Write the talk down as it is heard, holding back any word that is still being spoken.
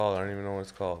I don't even know what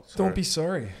it's called. Sorry. Don't be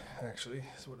sorry. Actually,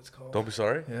 is what it's called. Don't be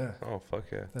sorry. Yeah. Oh fuck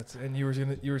yeah. And you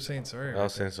were saying sorry. I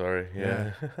was saying sorry.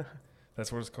 Yeah.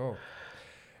 That's what it's called.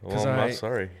 Well, I'm not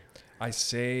sorry. I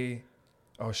say,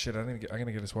 oh shit, I'm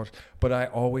gonna get this watch. But I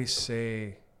always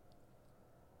say.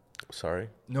 Sorry?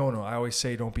 No. I always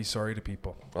say don't be sorry to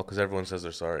people. Oh, because everyone says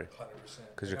they're sorry. 100%.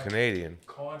 Because you're Canadian.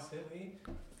 Constantly,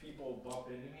 people bump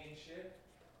into me and shit.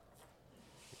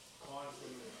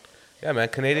 Constantly. Yeah, man.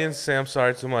 Canadians say I'm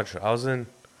sorry too much. I was in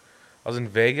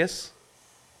Vegas,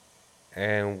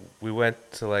 and we went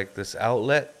to like this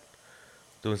outlet,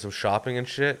 doing some shopping and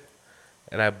shit,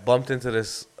 and I bumped into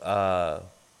this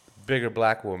bigger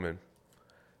black woman,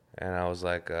 and I was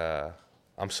like,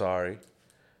 I'm sorry.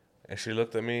 And she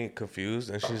looked at me confused,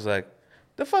 and she's like,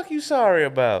 the fuck you sorry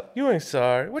about? You ain't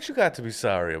sorry. What you got to be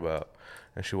sorry about?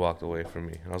 And she walked away from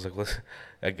me. And I was like, what?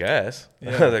 I guess.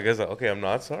 Yeah. I guess, okay, I'm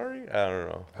not sorry? I don't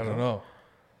know. I don't know.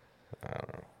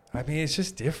 I mean, it's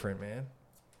just different, man.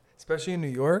 Especially in New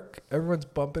York, everyone's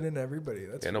bumping into everybody.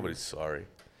 Nobody's sorry.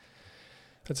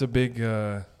 That's a big...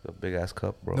 A big-ass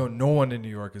cup, bro. No one in New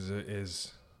York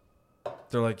is...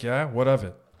 They're like, yeah, what of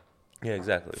it? Yeah,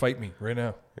 exactly. Fight me right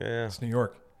now. Yeah. It's New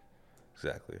York.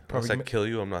 Exactly. Probably Unless I kill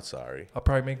you, I'm not sorry. I'll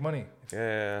probably make money.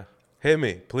 Yeah. Hit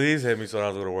me. Please hit me so I don't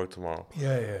have to go to work tomorrow.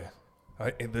 Yeah.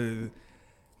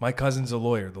 My cousin's a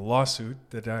lawyer. The lawsuit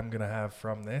that I'm going to have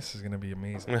from this is going to be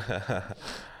amazing.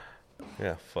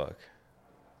 Yeah, fuck.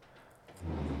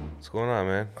 What's going on,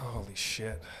 man? Holy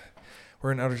shit.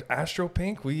 We're in Astro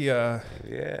Pink. We Yeah.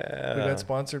 got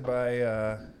sponsored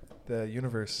by the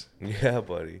Universe. Yeah,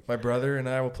 buddy. My brother and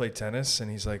I will play tennis, and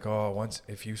he's like, "Oh,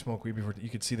 if you smoke weed before, you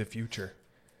could see the future."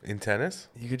 In tennis?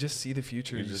 You could just see the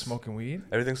future. You just smoking weed.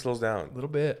 Everything slows down. A little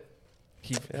bit.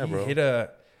 He bro.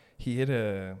 hit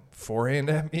a forehand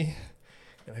at me,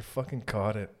 and I fucking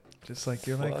caught it. Just like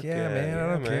you're like, yeah, man, I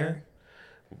don't care.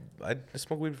 I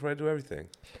smoke weed before I do everything.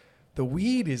 The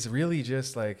weed is really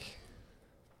just like.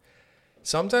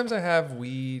 Sometimes I have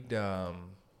weed.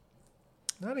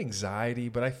 Not anxiety,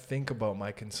 but I think about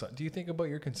my consumption. Do you think about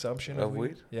your consumption of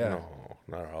weed? Yeah. No,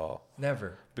 not at all.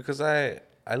 Never. Because I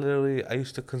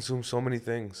used to consume so many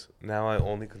things. Now I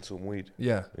only consume weed.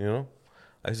 Yeah. You know?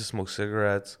 I used to smoke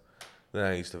cigarettes. Then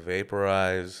I used to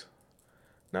vaporize.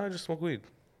 Now I just smoke weed.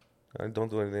 I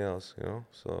don't do anything else, you know?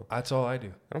 So that's all I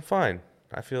do. I'm fine.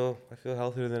 I feel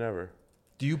healthier than ever.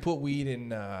 Do you put weed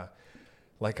in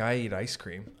like I eat ice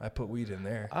cream? I put weed in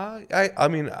there. I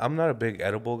mean, I'm not a big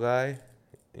edible guy.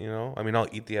 You know, I mean, I'll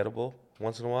eat the edible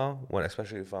once in a while,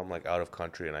 especially if I'm like out of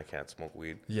country and I can't smoke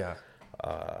weed. Yeah.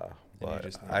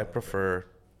 But I prefer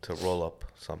to roll up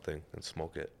something and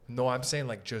smoke it. No, I'm saying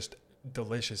like just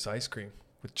delicious ice cream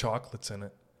with chocolates in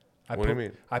it. What do you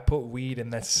mean? I put weed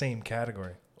in that same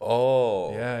category.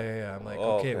 Oh. Yeah. I'm like,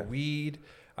 okay, weed.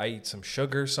 I eat some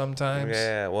sugar sometimes.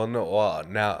 Yeah. Well, no. Well,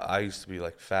 now I used to be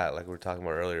like fat, like we were talking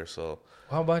about earlier. So.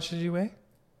 How much did you weigh?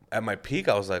 At my peak,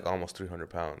 I was like almost 300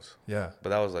 pounds. Yeah.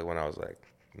 But that was like when I was like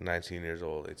 19 years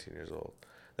old, 18 years old.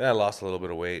 Then I lost a little bit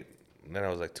of weight. Then I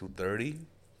was like 230.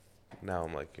 Now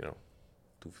I'm like,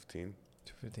 215.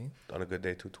 215? On a good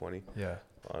day, 220. Yeah.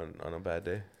 On a bad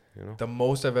day, The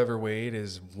most I've ever weighed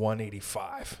is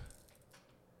 185.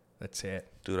 That's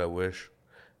it. Dude, I wish.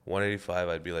 185,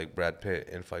 I'd be like Brad Pitt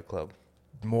in Fight Club.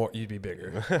 More, you'd be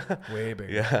bigger. Way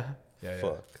bigger. Yeah.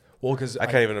 Fuck. Well, because I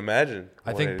can't even imagine.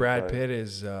 I think Brad Pitt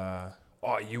is.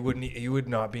 You would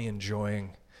not be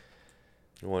enjoying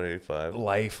 185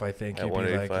 life. I think at you'd be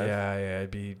like, 185? yeah,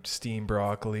 it'd be steamed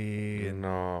broccoli. And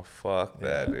no, fuck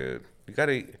that, dude. You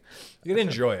gotta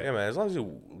enjoy it. Yeah, man. As long as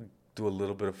you do a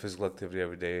little bit of physical activity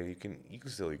every day, you can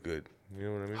still eat good. You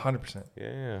know what I mean? 100%.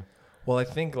 Yeah. Well, I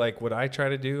think like what I try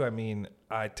to do. I mean,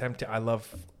 I love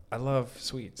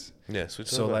sweets. Yeah, sweets.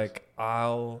 So like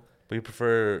But you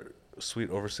prefer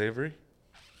sweet over savory?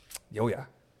 Oh yeah.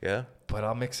 Yeah. But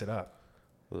I'll mix it up.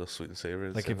 A little sweet and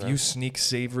savory. Like if you sneak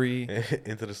savory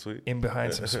into the sweet, in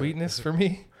behind some sweetness for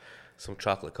me. Some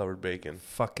chocolate covered bacon.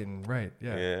 Fucking right.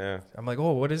 Yeah. Yeah. I'm like,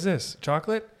 oh, what is this?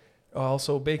 Chocolate? Oh,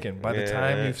 also bacon. By the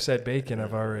time you've said bacon,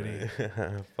 I've already.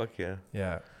 Fuck yeah.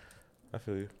 Yeah. I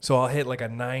feel you. So I'll hit like a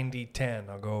 90-10.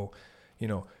 I'll go,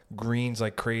 greens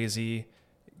like crazy,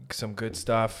 some good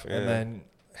stuff. Yeah. And then,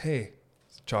 hey,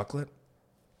 chocolate.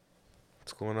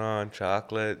 What's going on?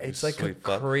 Chocolate. It's like a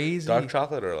crazy. Dark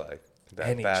chocolate or like that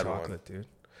any bad chocolate, one? Dude.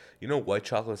 You know, white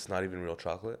chocolate's not even real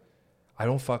chocolate. I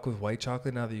don't fuck with white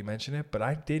chocolate now that you mention it, but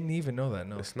I didn't even know that.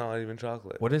 No, it's not even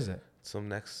chocolate. What is it?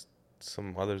 Some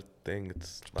other thing.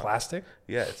 It's plastic.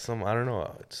 Yeah, it's some. I don't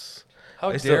know. It's.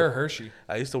 How dare Hershey?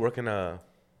 I used to work for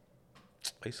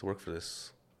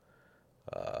this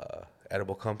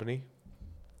edible company,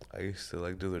 I used to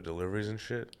like do their deliveries and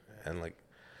shit, and like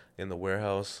in the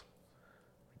warehouse,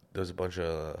 there's a bunch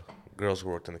of girls who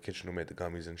worked in the kitchen who made the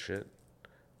gummies and shit,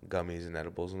 gummies and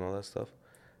edibles and all that stuff,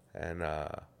 and I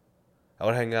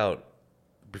would hang out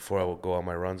before I would go on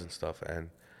my runs and stuff, and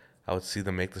I would see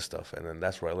them make the stuff, and then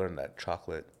that's where I learned that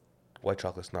white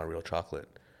chocolate's not real chocolate.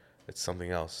 It's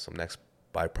something else, some next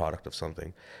byproduct of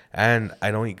something. And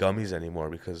I don't eat gummies anymore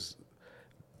because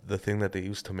the thing that they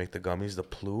used to make the gummies, the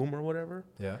plume or whatever,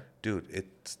 Yeah. dude,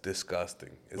 it's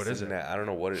disgusting. What is it? I don't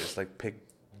know what it is. It's like pig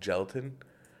gelatin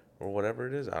or whatever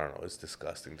it is. I don't know. It's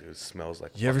disgusting, dude. It smells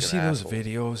like You ever see assholes. those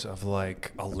videos of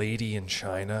like a lady in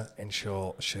China and she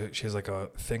has like a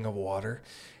thing of water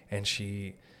and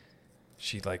she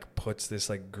like puts this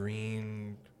like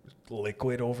green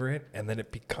liquid over it and then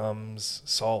it becomes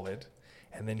solid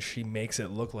and then she makes it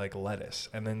look like lettuce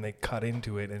and then they cut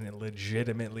into it and it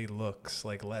legitimately looks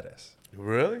like lettuce.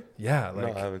 Really? Yeah, like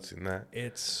no, I haven't seen that.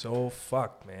 it's so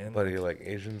fucked, man. Buddy, like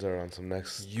Asians are on some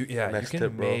next. You next can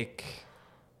tip, bro. make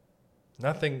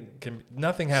nothing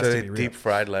has So to they be real. deep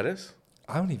fried lettuce,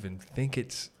 I don't even think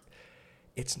it's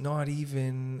not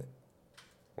even.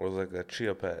 or like a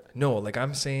chia pet. No, like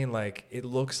I'm saying, like it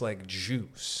looks like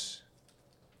juice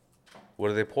What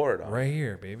do they pour it on? right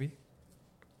here, baby.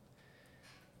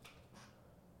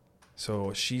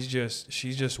 So she's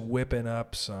just whipping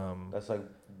up some That's like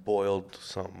boiled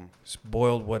something.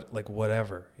 boiled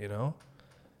whatever, you know,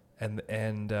 and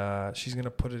she's gonna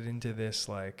put it into this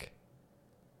like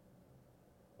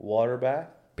Water bath?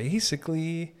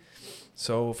 basically.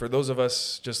 So for those of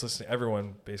us just listening,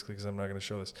 everyone basically, because I'm not gonna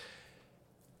show this,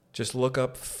 just look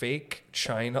up fake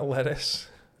China lettuce.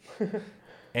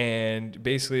 And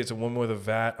basically, it's a woman with a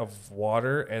vat of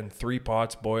water and 3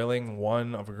 pots boiling,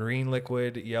 one of green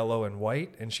liquid, yellow, and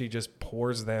white. And she just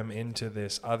pours them into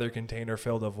this other container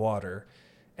filled of water.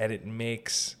 And it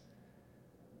makes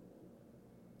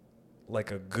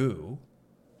like a goo.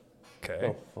 Okay.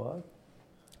 The fuck?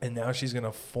 And now she's going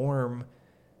to form.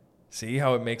 See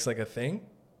how it makes like a thing?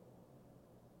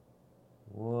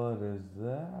 What is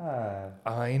that?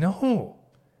 I know.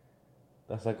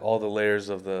 That's like all the layers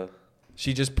of the.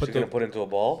 She just She's put gonna put into a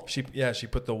ball. She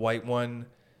put the white one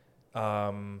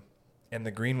and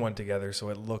the green one together so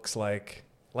it looks like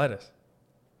lettuce.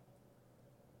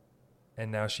 And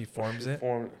now she forms it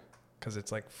because it's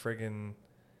like friggin'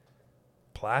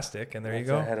 plastic. And there you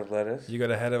go. A head of lettuce. You got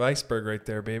a head of iceberg right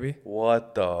there, baby.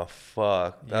 What the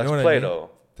fuck? You That's know what Play-Doh. I mean?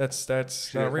 That's She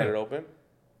not didn't cut it real. open?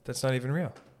 That's not even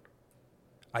real.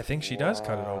 I think she does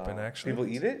cut it open, Wow. actually. People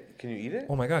eat it? Can you eat it?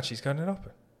 Oh my God, she's cutting it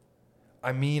open.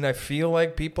 I mean, I feel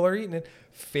like people are eating it.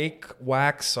 Fake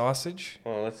wax sausage.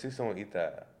 Oh, let's see someone eat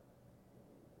that.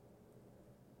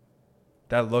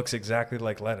 That looks exactly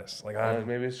like lettuce. Like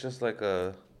Maybe it's just like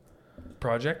a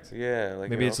project. yeah, like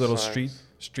Maybe it's little science.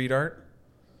 street art.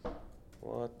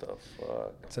 What the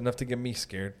fuck? It's enough to get me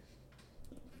scared.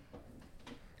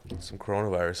 Some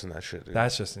coronavirus and that shit, dude.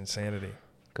 That's just insanity.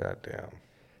 God damn.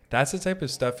 That's the type of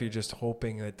stuff you're just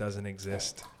hoping that doesn't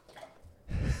exist.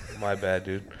 My bad,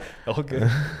 dude. All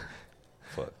good.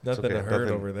 Fuck. It's Nothing to hurt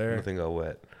over there. Nothing got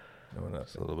wet. No, nothing.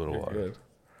 Just a little bit of You're water. good.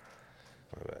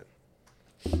 My bad.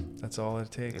 That's all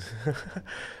it takes.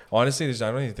 Honestly, I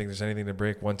don't even think there's anything to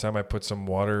break. One time I put some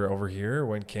water over here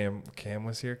when Cam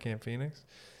was here, Cam Phoenix.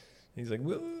 He's like,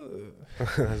 whoa.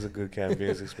 That's a good Cam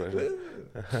Phoenix expression.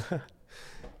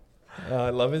 I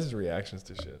love his reactions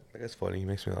to shit. That's funny. He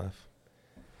makes me laugh.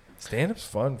 Stand-up's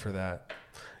fun for that.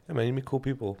 Yeah, man, you meet cool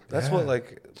people. That's what, Yeah.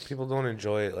 like, people don't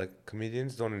enjoy it. Like,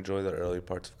 comedians don't enjoy the early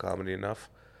parts of comedy enough.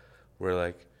 Where,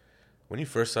 like, when you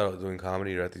first start out doing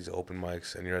comedy, you're at these open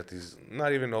mics and you're at these,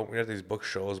 not even open, you're at these book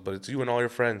shows, but it's you and all your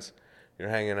friends. You're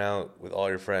hanging out with all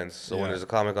your friends. So when Yeah. there's a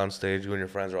comic on stage, you and your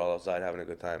friends are all outside having a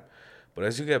good time. But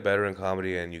as you get better in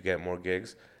comedy and you get more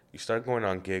gigs, you start going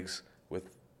on gigs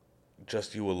with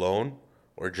just you alone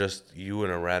or just you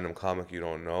and a random comic you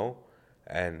don't know.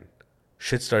 And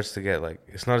shit starts to get, like,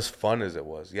 it's not as fun as it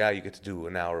was. Yeah, you get to do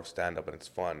an hour of stand-up and it's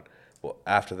fun. But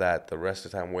after that, the rest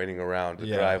of the time waiting around to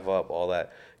Yeah. drive up, all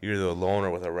that, you're either alone or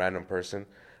with a random person.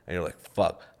 And you're like,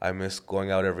 fuck, I miss going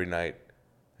out every night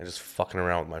and just fucking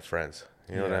around with my friends.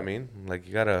 You know what I Yeah. mean? Like,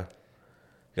 you gotta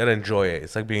enjoy it.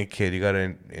 It's like being a kid. You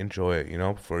gotta enjoy it, you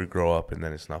know, before you grow up, and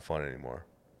then it's not fun anymore.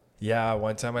 Yeah,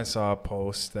 one time I saw a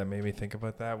post that made me think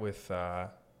about that with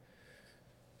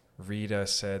Rita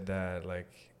said that, like,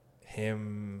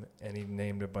 him and he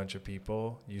named a bunch of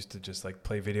people used to just, like,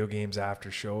 play video games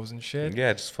after shows and shit.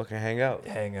 Yeah, just fucking hang out.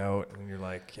 Hang out, and you're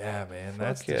like, yeah, man, Fuck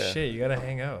that's the yeah. shit. You gotta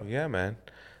hang out. Yeah, man.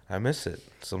 I miss it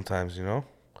sometimes, you know?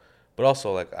 But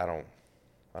also, like, I don't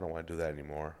want to do that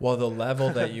anymore. Well, the level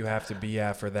that you have to be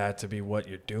at for that to be what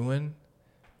you're doing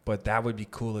But that would be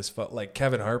cool as fuck. Like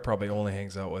Kevin Hart probably only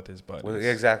hangs out with his buddies. Well,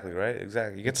 exactly, right?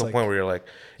 Exactly. You get It's to a like, point where you're like,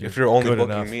 if you're only good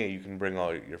booking enough. me, you can bring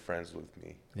all your friends with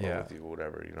me. Yeah. Or with you,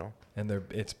 whatever, you know? And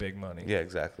it's big money. Yeah,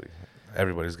 exactly.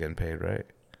 Everybody's getting paid, right?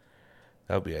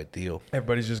 That would be ideal.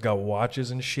 Everybody's just got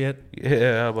watches and shit.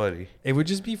 Yeah, buddy. It would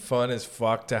just be fun as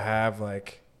fuck to have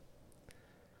like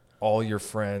all your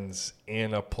friends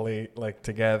in a plate like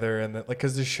together, and like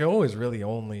because the show is really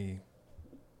only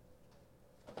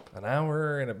an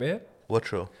hour and a bit. What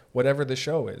show? Whatever the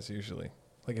show is usually.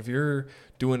 Like if you're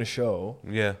doing a show,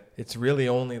 Yeah. it's really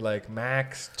only like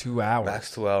max 2 hours.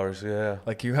 Max 2 hours, yeah.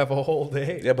 Like you have a whole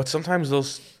day. Yeah, but sometimes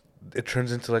it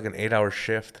turns into like an 8-hour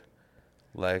shift.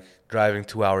 Like driving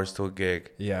 2 hours to a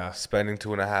gig. Yeah. Spending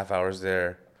 2.5 hours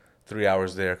there, 3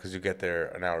 hours there because you get there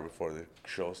an hour before the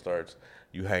show starts.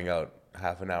 You hang out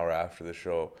half an hour after the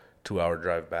show, 2-hour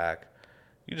drive back.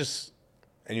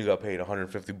 And you got paid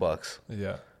 $150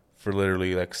 Yeah. for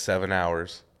literally like 7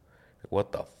 hours.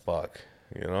 What the fuck,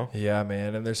 you know? Yeah,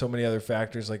 man. And there's so many other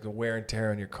factors like the wear and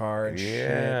tear on your car and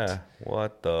Yeah. shit.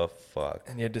 What the fuck?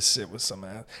 And you had to sit with some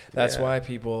ass. That's Yeah. why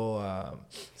people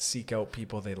seek out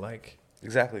people they like.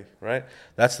 Exactly, right?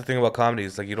 That's the thing about comedy.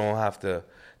 It's like you don't have to.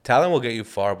 Talent will get you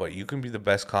far, but you can be the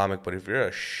best comic. But if you're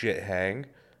a shit hang,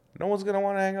 no one's going to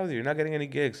want to hang out with you. You're not getting any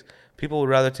gigs. People would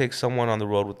rather take someone on the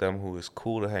road with them who is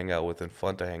cool to hang out with and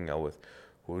fun to hang out with,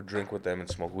 who would drink with them and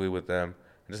smoke weed with them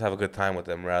and just have a good time with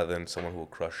them rather than someone who will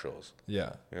crush shows,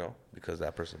 Yeah. you know, because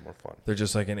that person's more fun. They're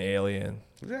just like an alien.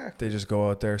 Exactly. They just go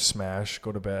out there, smash,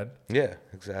 go to bed. Yeah,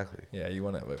 exactly. Yeah, you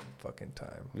want to have a fucking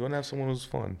time. You want to have someone who's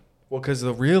fun. Well, because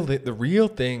the real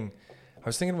thing, I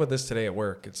was thinking about this today at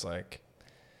work. It's like,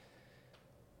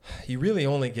 you really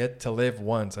only get to live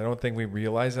once. I don't think we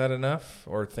realize that enough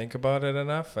or think about it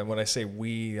enough. And when I say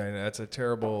we, I know that's a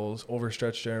terrible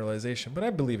overstretched generalization, but I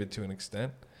believe it to an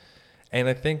extent. And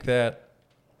I think that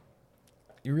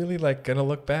you're really like going to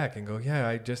look back and go, yeah,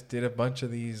 I just did a bunch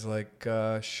of these like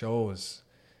shows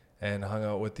and hung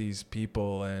out with these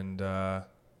people. And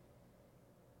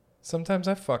sometimes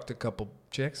I fucked a couple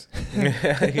chicks.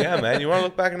 Yeah, man. You want to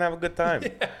look back and have a good time,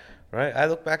 Yeah. right? I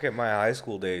look back at my high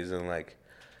school days and like,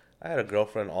 I had a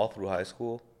girlfriend all through high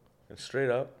school, and straight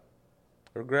up,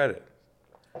 regret it.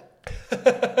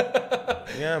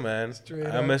 Yeah, man. Straight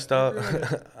I up missed out.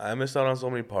 regret it. I missed out on so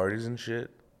many parties and shit.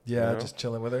 Yeah, You know? just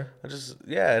chilling with her.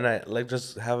 And I like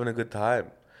just having a good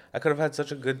time. I could have had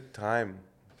such a good time.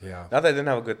 Yeah. Not that I didn't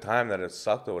have a good time, that it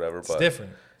sucked or whatever, It's but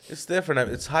different. it's different.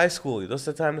 It's high school. That's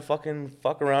the time to fucking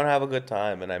fuck around, have a good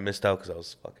time, and I missed out because I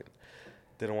was fucking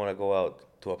didn't want to go out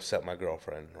to upset my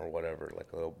girlfriend or whatever, like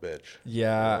a little bitch.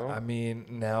 Yeah, You know? I mean,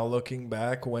 now looking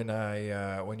back, when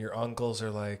your uncles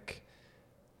are like,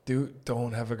 "Dude,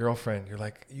 don't have a girlfriend," you're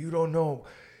like, "You don't know."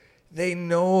 They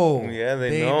know. Yeah,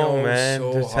 they know, man.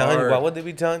 So They're telling you. hard. Why would they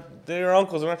be telling? They're your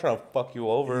uncles. They're not trying to fuck you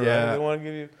over. Yeah. Right? They want to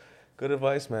give you good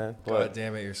advice, man. God But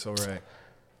damn it, you're so right.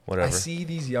 whatever. I see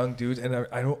these young dudes, and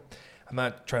I don't. I'm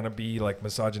not trying to be like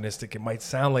misogynistic. It might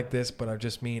sound like this, but I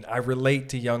just mean I relate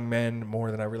to young men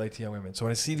more than I relate to young women. So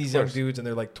when I see these young dudes and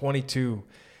they're like 22,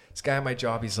 this guy at my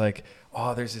job, he's like,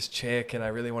 "Oh, there's this chick, and I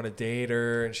really want to date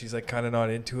her, and she's like kind of not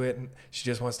into it, and she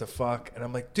just wants to fuck." And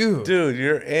I'm like, "Dude,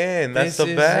 You're in. That's This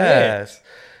the is best.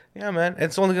 Yeah, man.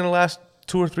 It's only gonna last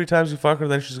 2 or 3 times you fuck her,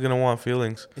 then she's gonna want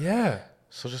feelings. yeah,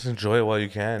 So just enjoy it while you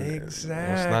can.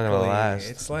 exactly. It's not gonna last.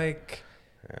 It's like,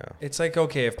 Yeah. it's like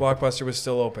okay, if Blockbuster was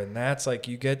still open, that's like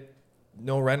you get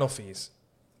no rental fees.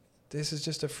 This is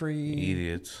just a free.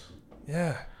 Idiots.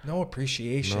 Yeah, no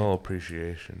appreciation. No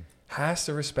appreciation. Has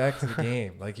to respect the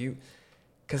game, like you,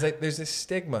 because there's this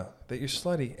stigma that you're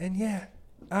slutty, and yeah,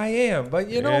 I am. But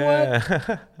you know what?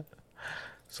 what?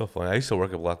 So funny. I used to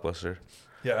work at Blockbuster.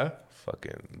 Yeah,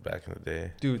 Fucking back in the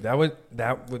day. dude,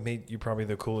 that would make you probably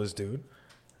the coolest dude.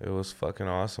 It was fucking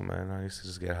awesome, man. I used to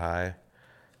just get high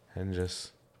and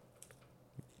just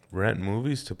rent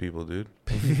movies to people, dude.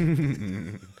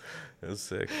 It was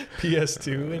sick.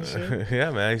 PS2 and shit.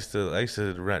 Yeah, man. I used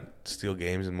to steal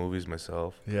games and movies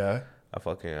myself. Yeah,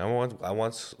 I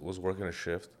once was working a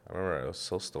shift. I remember I was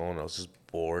so stoned. I was just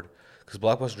bored because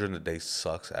Blockbuster during the day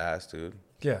sucks ass, dude.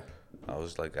 yeah. I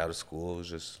was like out of school. I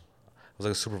was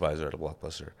like a supervisor at a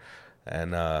Blockbuster,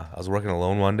 and I was working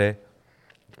alone one day,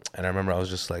 and I remember I was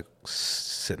just like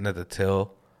sitting at the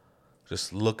till,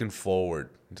 just looking forward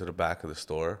into the back of the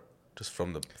store, just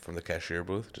from the cashier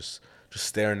booth, just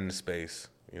staring into space,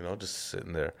 you know, just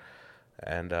sitting there,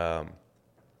 and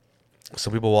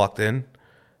some people walked in,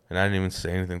 and I didn't even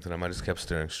say anything to them. I just kept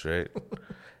staring straight,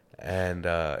 and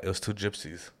it was 2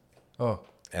 gypsies. Oh,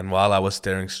 And while I was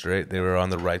staring straight, they were on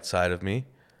the right side of me,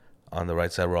 on the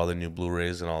right side where all the new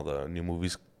Blu-rays and all the new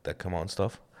movies that come out and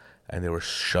stuff. and they were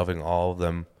shoving all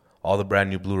the brand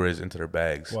new Blu-rays into their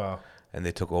bags. Wow. And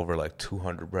they took over like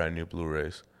 200 brand new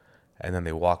Blu-rays. And then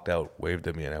they walked out, waved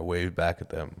at me, and I waved back at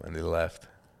them, and they left.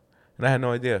 And I had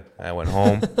no idea. I went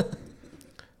home.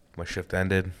 My shift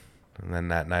ended. And then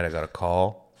that night I got a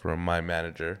call from my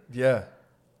manager. Yeah.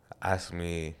 Asked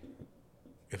me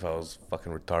if I was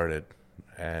fucking retarded.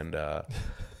 And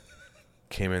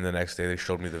came in the next day. They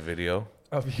showed me the video.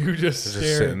 Of you just Just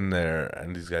staring. sitting there,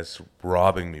 and these guys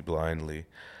robbing me blindly.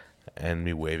 And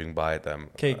me waving by at them.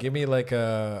 Okay, give me like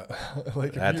a...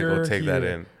 like I had to go take that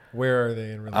in. Where are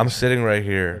they in relation? I'm sitting right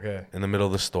here Okay. in the middle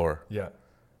of the store. Yeah.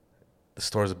 The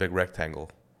store is a big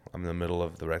rectangle. I'm in the middle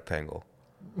of the rectangle.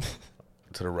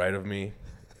 To the right of me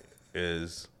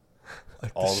is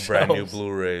Like all the brand new shelves.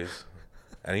 Blu-rays.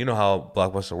 And you know how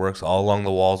Blockbuster works? All along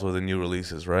the walls were the new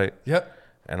releases, right? Yep.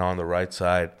 And on the right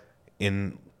side,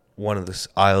 in one of the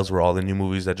aisles were all the new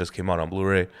movies that just came out on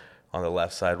Blu-ray. On the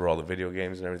left side were all the video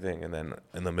games and everything. And then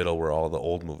in the middle were all the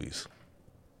old movies.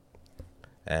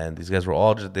 And these guys were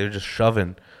all they were just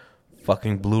shoving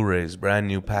fucking Blu-rays, brand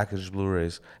new packaged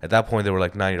Blu-rays. At that point, they were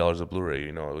like $90 a Blu-ray.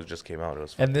 You know, it just came out. It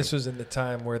was And this was in the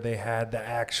time where they had the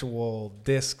actual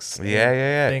discs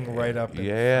yeah. thing right up in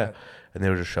Yeah. front. And they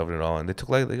were just shoving it all in. They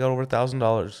got over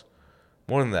 $1,000,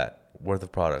 more than that, worth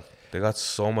of product. They got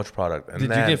so much product. And Did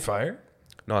you get fired?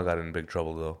 No, I got in big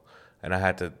trouble though, and I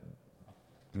had to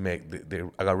I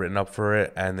got written up for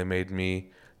it, and they made me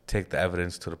take the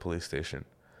evidence to the police station,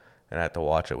 and I had to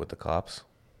watch it with the cops.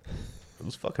 It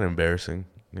was fucking embarrassing,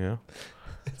 you know.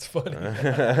 It's funny.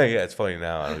 Yeah, it's funny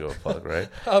now. I don't give a fuck, right?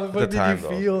 How the At fuck did time, you though,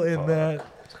 feel in fuck. that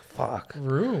Fuck.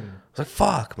 room? It's like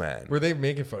fuck, man. Were they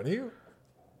making fun of you?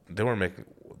 They weren't making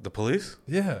the police.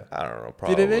 Yeah. I don't know.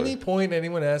 Probably. Did at any point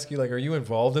anyone ask you, like, are you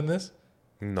involved in this?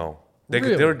 No.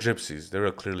 Really? They were gypsies. They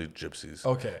were clearly gypsies.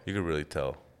 Okay. You could really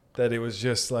tell. That it was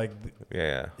just like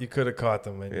Yeah. you could have caught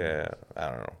them. And Yeah. I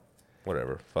don't know.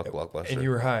 Whatever. Fuck Blockbuster. And you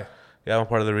were high. Yeah, I'm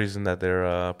part of the reason that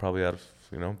they're probably out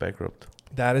of, bankrupt.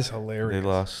 That is hilarious. They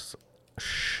lost a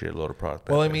shitload of product.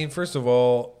 Well, I mean, first of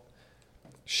all,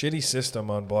 shitty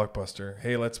system on Blockbuster.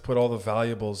 Hey, let's put all the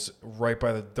valuables right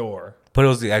by the door. But it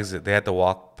was the exit. They had to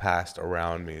walk past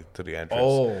around me to the entrance.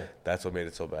 Oh. That's what made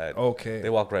it so bad. Okay. They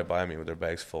walked right by me with their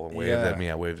bags full and waved Yeah. at me.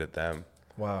 I waved at them.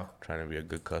 Wow. Trying to be a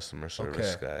good customer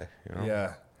service guy. You know?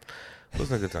 Yeah. It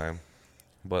wasn't a good time.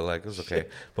 But, it was okay.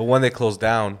 But when they closed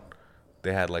down,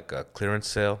 they had, a clearance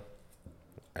sale.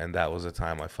 And that was the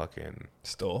time I fucking...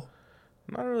 Stole?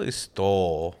 Not really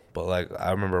stole. But,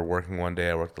 I remember working one day.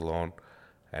 I worked alone.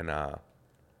 And,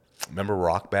 remember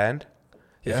Rock Band?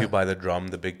 Yeah. If you buy the drum,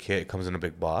 the big kit, it comes in a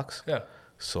big box. Yeah.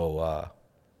 So,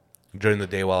 during the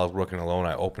day while I was working alone,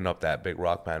 I opened up that big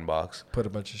Rock Band box. Put a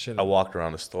bunch of shit in. I walked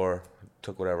around the store,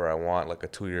 took whatever I want, like a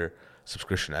 2-year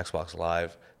subscription Xbox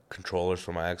Live, controllers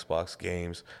for my Xbox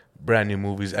games, brand new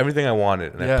movies, everything I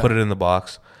wanted. And I put it in the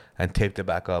box and taped it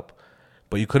back up.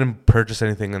 But you couldn't purchase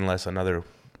anything unless another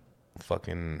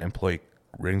fucking employee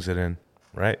rings it in,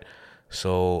 right?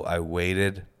 So I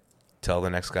waited till the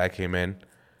next guy came in,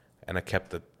 and I kept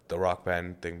the Rock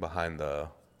Band thing behind the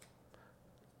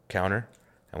counter.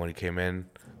 And when he came in,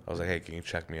 I was like, hey, can you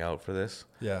check me out for this?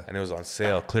 Yeah. And it was on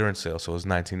sale, clearance sale. So it was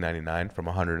 $19.99 from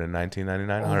 $119.99,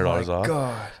 $100 Oh, my off.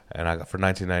 God. And I got for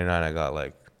 $19.99, I got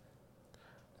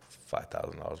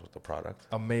 $5,000 worth of product.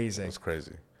 It Amazing. was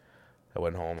crazy. I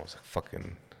went home. I was like,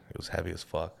 fucking, it was heavy as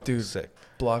fuck. Dude, Sick.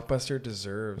 Blockbuster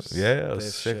deserves Yeah, it was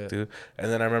this sick, shit. dude.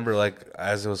 And then I remember,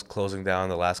 as it was closing down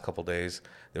the last couple days,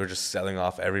 they were just selling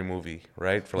off every movie,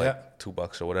 right? For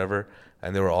 $2 or whatever.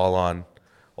 And they were all on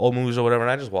old movies or whatever.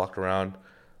 And I just walked around.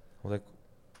 I was like,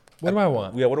 What do I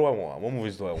want? yeah, what do I want? What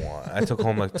movies do I want? I took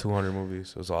home 200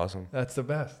 movies. It was awesome. That's the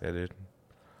best. Yeah, dude.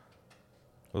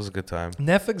 It was a good time.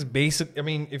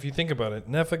 Netflix if you think about it,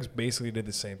 Netflix basically did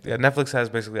the same thing. Yeah, Netflix has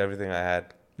basically everything I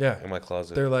had Yeah. in my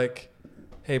closet. They're like,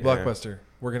 hey, Blockbuster,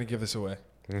 we're going to give this away.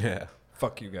 Yeah.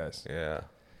 Fuck you guys. Yeah.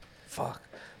 Fuck.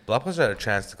 Blockbuster had a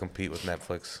chance to compete with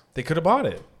Netflix. They could have bought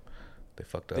it. They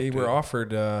fucked up. They dude. were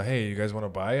offered, hey, you guys want to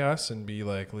buy us and be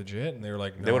legit? And they were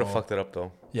like, no. They would have fucked it up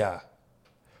though. Yeah.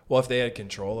 Well, if they had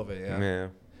control of it, yeah. Yeah.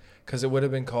 Because it would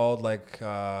have been called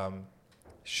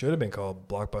should have been called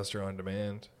Blockbuster On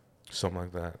Demand. Something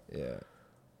like that. Yeah.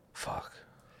 Fuck.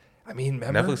 I mean,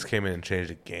 remember? Netflix came in and changed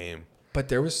the game. But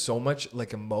there was so much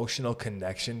emotional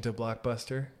connection to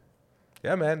Blockbuster.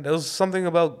 Yeah, man. There was something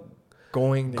about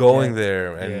Going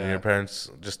there and Yeah. your parents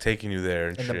just taking you there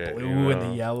and And shit. the blue you know? and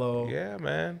the yellow. Yeah,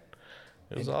 man.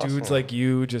 It was And awesome. dudes like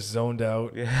you just zoned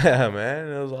out. Yeah, man.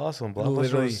 It was awesome. Blockbuster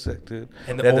Literally. was sick, dude.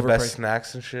 And They the had the best overpriced-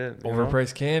 snacks and shit. you know?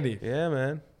 Overpriced candy. Yeah,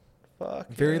 man. Fuck.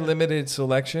 Very yeah. limited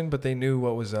selection, but they knew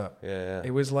what was up. Yeah, yeah.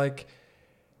 It was like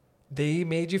They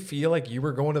made you feel like you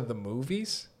were going to the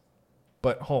movies,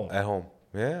 but home. At home.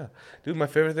 Yeah. Dude, my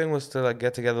favorite thing was to like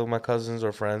get together with my cousins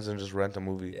or friends and just rent a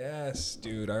movie. Yes,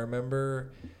 dude. I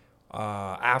remember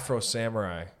Afro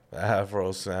Samurai.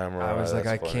 Afro Samurai. I was like,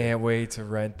 I funny. can't wait to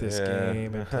rent this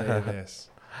game and play this.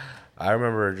 I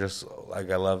remember just like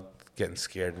I loved getting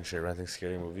scared and shit, renting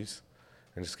scary movies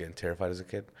and just getting terrified as a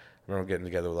kid. I remember getting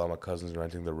together with all my cousins and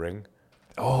renting The Ring.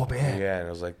 Oh, man. Yeah, and it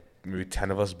was like maybe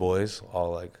 10 of us boys,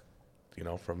 all like, you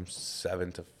know, from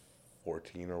 7 to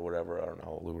 14 or whatever. I don't know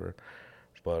how old we were.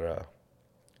 But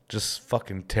just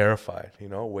fucking terrified, you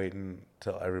know, waiting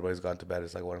till everybody's gone to bed.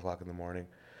 It's like 1 o'clock in the morning.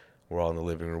 We're all in the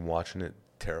living room watching it,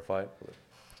 terrified.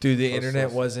 Dude, the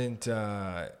internet wasn't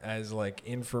as like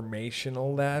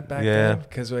informational back Yeah. then.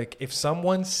 Because like if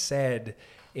someone said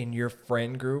in your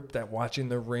friend group that watching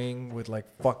The Ring would like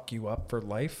fuck you up for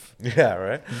life, Yeah,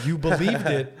 right? you believed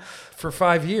it for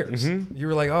 5 years. Mhm. You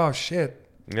were like, oh shit,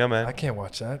 Yeah, man. I can't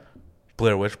watch that.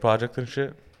 Blair Witch Project and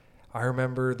shit. I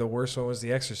remember the worst one was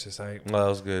The Exorcist. Oh, that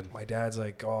was good. My dad's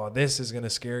like, oh, this is gonna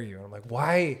scare you. And I'm like,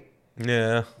 why?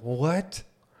 Yeah. What?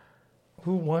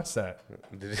 Who wants that?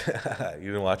 Did you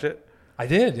didn't watch it? I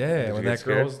did, yeah. Did When you get that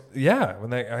girl's, yeah,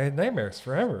 when that I had nightmares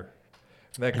forever.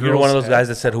 When that You're one of those girl's guys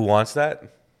that said, "Who wants that?"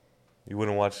 You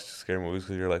wouldn't watch scary movies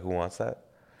because you're like, "Who wants that?"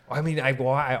 I mean, I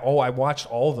watched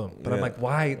all of them, but I'm Yeah. like,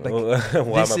 why? Like, Why this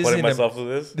am I isn't putting myself through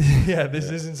this? yeah, this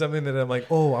isn't something that I'm like,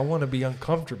 oh, I want to be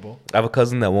uncomfortable. I have a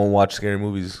cousin that won't watch scary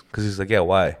movies because he's like, "Yeah,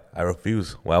 why? I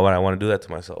refuse. Why would I want to do that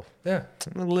to myself? Yeah,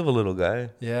 Live a little,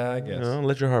 guy. yeah, I guess. You know,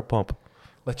 let your heart pump.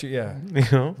 Let you, yeah. You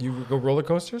know, You go roller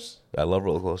coasters? I love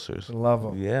roller coasters. Love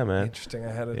them. Yeah, man. Interesting.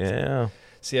 I had it. Yeah,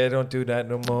 See, I don't do that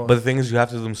no more. but the thing is, you have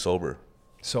to do them sober.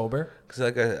 Sober? Because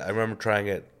like I remember trying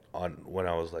it on when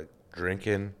I was like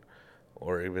drinking,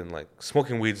 or even like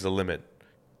smoking weed's the limit.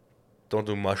 Don't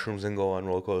do mushrooms and go on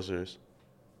roller coasters.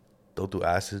 Don't do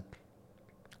acid,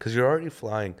 because you're already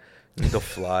flying. You need to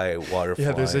fly water.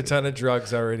 Yeah, there's a flying. ton of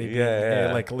drugs already being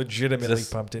Yeah. like legitimately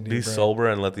Just pumped into be your brain. sober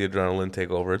and let the adrenaline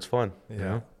take over. It's fun. Yeah. You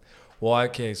know? Well,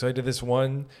 okay, so I did this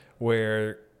one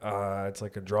where it's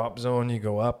like a drop zone. You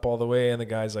go up all the way, and the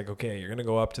guy's like, okay, you're going to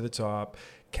go up to the top,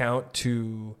 count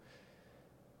to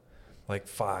like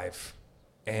 5.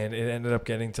 And it ended up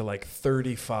getting to like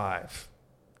 35.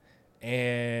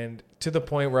 And to the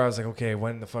point where I was like, okay,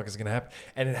 when the fuck is it going to happen?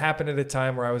 And it happened at a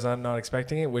time where I was not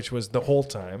expecting it, which was the whole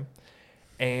time.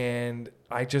 And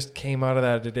I just came out of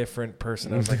that a different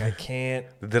person. I was like, I can't.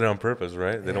 They did it on purpose,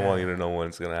 right? They don't Yeah. want you to know when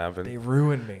it's gonna happen. They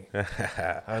ruined me.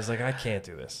 Fuck I was like, I can't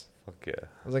do this. yeah.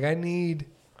 I was like, I need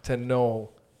to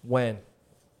know when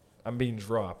I'm being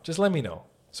dropped. Just let me know.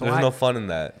 So There's no fun in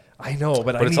that. I know,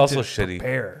 but I it's need also to shitty.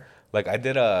 prepare. Like I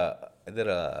did a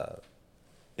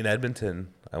in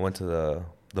Edmonton. I went to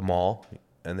the mall,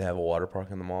 and they have a water park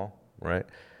in the mall, right?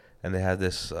 And they had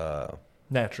this.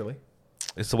 Naturally.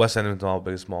 It's the West Edmonton Mall,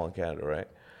 biggest mall in Canada, right?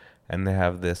 And they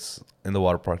have this in the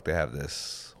water park. They have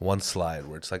this one slide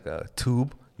where it's like a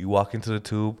tube. You walk into the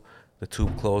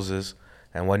tube closes,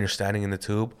 and when you're standing in the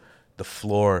tube, the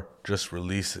floor just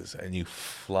releases, and you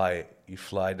fly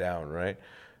down, right?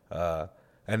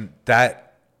 And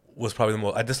that was probably the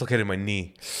most. I dislocated my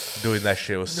knee doing that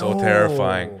shit. It was so No.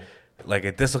 terrifying. Like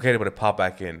it dislocated, but it popped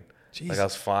back in. Jeez. Like I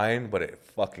was fine, but it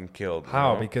fucking killed. you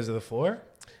How? know? Because of the floor?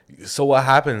 So what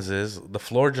happens is the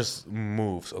floor just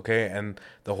moves, okay? And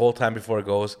the whole time before it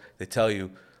goes, they tell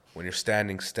you when you're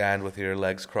standing, stand with your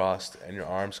legs crossed and your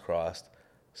arms crossed.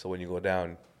 So when you go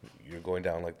down, you're going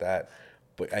down like that.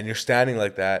 And you're standing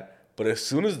like that. But as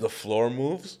soon as the floor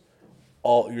moves,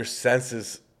 all your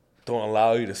senses don't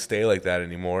allow you to stay like that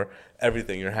anymore.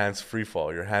 Everything, your hands free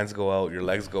fall. Your hands go out, your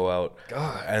legs go out.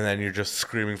 God. And then you're just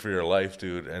screaming for your life,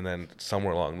 dude. And then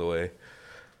somewhere along the way,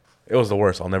 it was the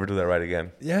worst. I'll never do that right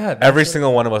again. Yeah. Every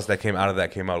single one of us that came out of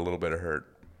that came out a little bit of hurt.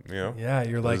 You know? Yeah,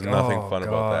 you're There's like, nothing oh, fun God,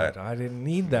 about that. I didn't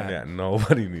need that. Yeah,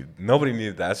 nobody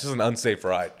needed that. It's just an unsafe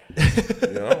ride. You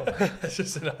know? That's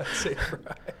just an unsafe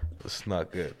ride. It's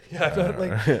not good. Yeah, I'm not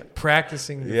like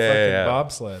practicing the fucking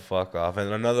bobsled. Fuck off.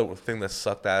 And another thing that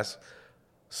sucked ass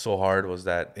so hard was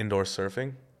that indoor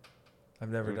surfing. I've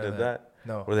never You done did that?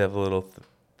 No. Where they have a little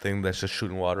thing that's just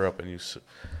shooting water up, and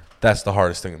that's the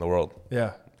hardest thing in the world.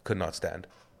 Yeah. Could not stand.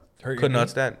 Hurt your Could knee? not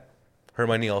stand. Hurt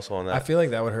my knee also on that. I feel like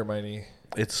that would hurt my knee.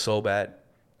 It's so bad.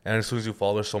 And as soon as you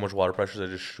fall, there's so much water pressure that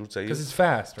just shoots at you. Because it's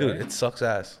fast, Dude, right? it sucks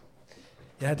ass.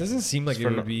 Yeah, it doesn't seem like It's it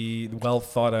for would be well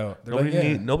thought out. They're Nobody, like,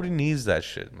 yeah, nobody needs that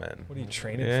shit, man. what are you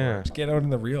training Yeah. for? Just get out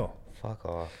in the real. Fuck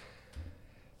off.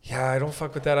 Yeah, I don't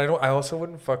fuck with that. I also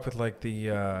wouldn't fuck with like the.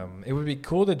 It would be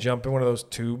cool to jump in one of those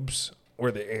tubes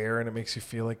where the air and it makes you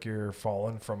feel like you're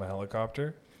falling from a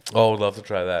helicopter. Oh, I would love to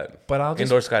try that. But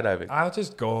Indoor skydiving. I'll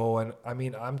just go, and I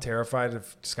mean, I'm terrified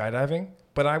of skydiving,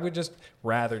 but I would just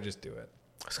rather just do it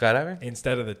Skydiving?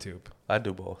 instead of the tube. I'd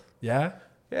do both. Yeah?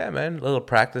 Yeah, man. A little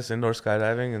practice indoor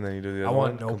skydiving, and then you do the I other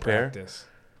want one. no compare. practice.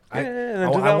 Yeah,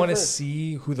 I want to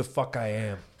see who the fuck I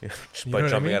am. Just You by know what I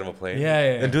jumping mean? out of a plane. Yeah.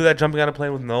 And do that jumping out of a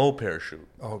plane with no parachute.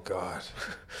 Oh God.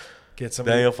 Get Then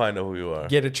somebody. you'll find out who you are.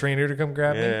 Get a trainer to come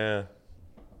grab me. Yeah.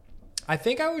 I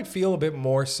think I would feel a bit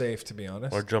more safe, to be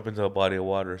honest. Or jump into a body of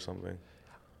water or something.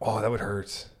 Oh, that would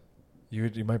hurt. You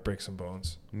might break some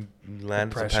bones.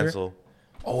 Land some pressure? pencil.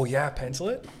 Oh yeah, pencil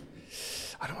it.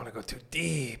 I don't want to go too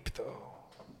deep though.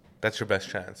 That's your best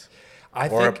chance. I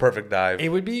Or a think perfect dive. it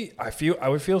would be. I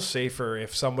would feel safer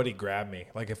if somebody grabbed me.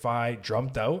 Like if I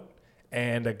jumped out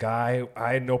and a guy,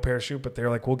 I had no parachute, but they're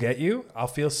like, "We'll get you." I'll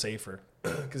feel safer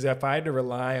because if I had to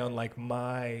rely on like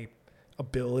my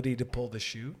ability to pull the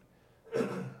chute,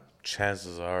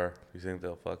 Chances are, you think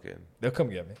they'll they'll come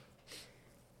get me.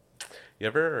 You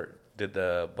ever did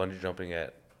the bungee jumping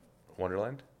at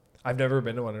Wonderland? I've never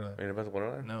been to Wonderland. You never been to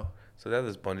Wonderland? No. So they have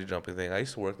this bungee jumping thing. I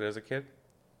used to work there as a kid.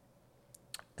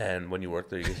 And when you work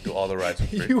there, you get to do all the rides for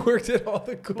free. You worked at all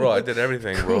the cool. Bro, I did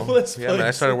everything, bro. coolest Yeah, man. I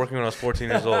places. started working when I was 14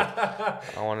 years old. I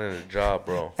wanted a job,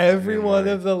 bro. Every I needed one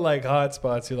money. of the like hot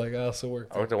spots, you're like, I also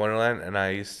worked. I worked at Wonderland, and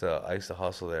I used to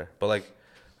hustle there. But like,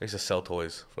 I used to sell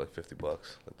toys for like $50,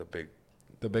 like the big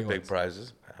The big ones.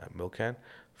 prizes. Milk can,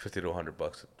 $50 to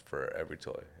 $100 for every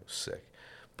toy. It was sick.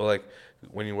 But like,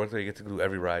 when you work there, you get to do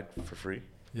every ride for free.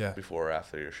 Yeah. Before or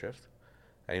after your shift,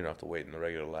 and you don't have to wait in the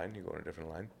regular line. You go in a different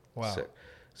line. Wow. Sick.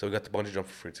 So we got the bungee jump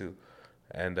for free too,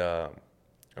 and I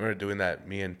remember doing that.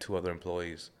 Me and two other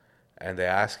employees, and they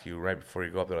ask you right before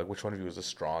you go up. They're like, "Which one of you is the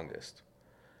strongest?"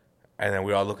 And then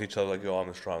we all look at each other like, "Yo, I'm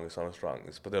the strongest. I'm the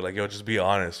strongest." But they're like, "Yo, just be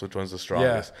honest. Which one's the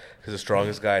strongest?" Because the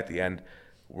strongest guy at the end,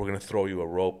 we're gonna throw you a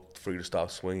rope for you to stop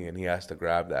swinging, and he has to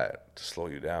grab that to slow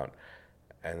you down.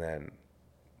 And then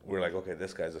we're like, "Okay,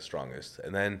 this guy's the strongest."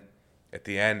 And then at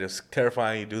the end, it's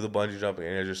terrifying. You do the bungee jumping,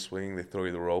 and you're just swinging. They throw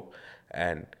you the rope,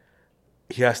 and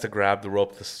he has to grab the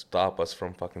rope to stop us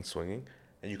from fucking swinging.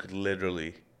 And you could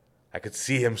literally, I could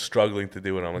see him struggling to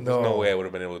do it. I'm like, there's no way I would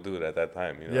have been able to do it at that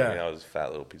time. You know what I mean? I was a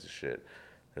fat little piece of shit.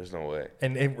 There's no way.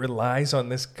 And it relies on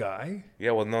this guy?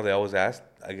 Yeah, well, no, they always ask,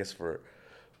 I guess,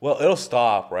 well, it'll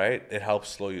stop, right? It helps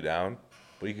slow you down.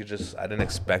 But you could just, I didn't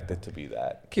expect it to be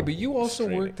that. Okay, but you also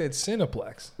Straining. worked at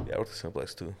Cineplex. Yeah, I worked at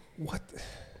Cineplex too. What?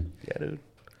 Yeah, dude.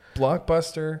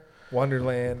 Blockbuster,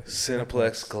 Wonderland,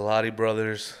 Cineplex, Galati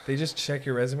Brothers. They just check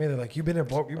your resume. They're like, you I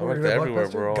worked at everywhere,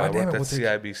 Blockbuster? bro. God I damn worked it, at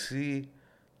we'll take CIBC.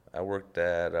 I worked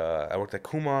at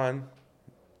Kumon.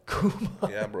 Kumon.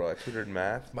 Yeah, bro. I tutored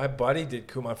math. My buddy did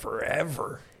Kumon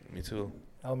forever. Me too.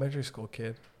 Elementary school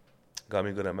kid. Got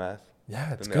me good at math.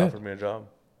 Yeah, it's Then they good. offered me a job.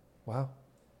 Wow.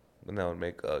 And that would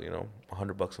make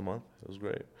 $100 a month. It was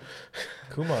great.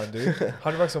 Kumon, dude.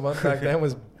 $100 a month back then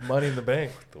was money in the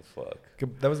bank. What the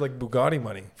fuck? That was like Bugatti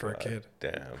money for a God kid.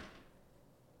 Damn.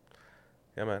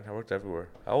 Yeah, man. I worked everywhere.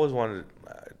 I always wanted.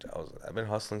 I've been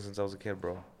hustling since I was a kid,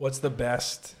 bro. What's the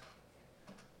best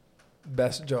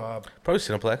job? Probably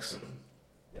Cineplex.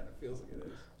 Yeah, it feels like it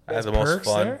is. I had the most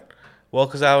fun. There? Well,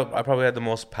 because I probably had the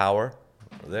most power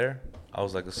there. I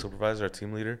was like a supervisor, a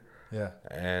team leader. Yeah.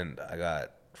 And I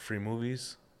got free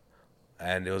movies.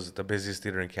 And it was the busiest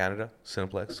theater in Canada,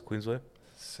 Cineplex, Queensway.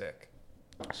 Sick.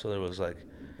 So there was like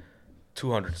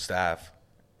 200 staff.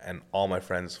 And all my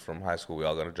friends from high school, we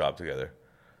all got a job together.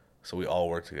 So we all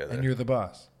worked together. And you're the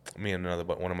boss. Me and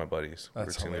one of my buddies. We were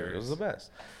That's team leaders. It hilarious. was the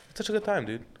best. It's such a good time,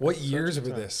 dude. What Such a years good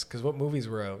were time. this? Because what movies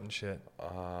were out and shit?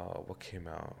 What came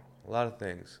out? A lot of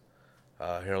things.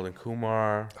 Harold and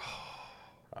Kumar.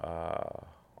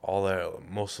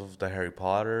 Most of the Harry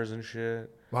Potters and shit.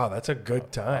 Wow, that's a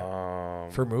good time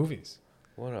for movies.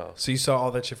 What else? So you saw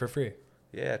all that shit for free?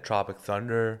 Yeah, Tropic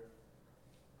Thunder.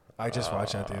 I just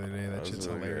watched that the other day. That shit's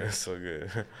so hilarious. So good.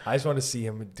 I just want to see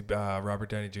him, Robert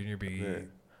Downey Jr. be Yeah.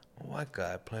 A white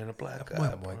guy playing a black guy.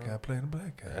 one white guy playing a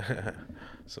black guy.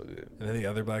 So good. And then the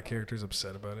other black character's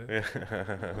upset about it. Yeah,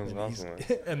 it was And, awesome.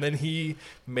 Man. and then he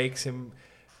makes him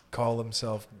call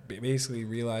himself, basically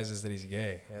realizes that he's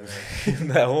gay. And then,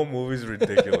 That whole movie's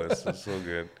ridiculous. It's so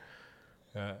good.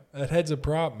 that head's a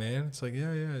prop, man. It's like,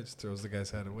 yeah, it just throws the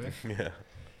guy's head away. Yeah.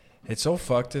 It's so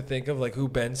fucked to think of like who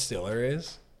Ben Stiller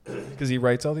is, because he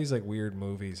writes all these like weird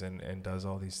movies and does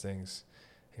all these things.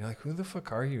 You're like, who the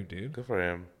fuck are you, dude? Good for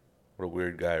him. What a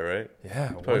weird guy, right? Yeah,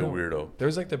 He's probably a weirdo. There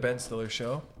was like the Ben Stiller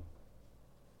show.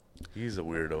 He's a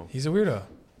weirdo. He's a weirdo.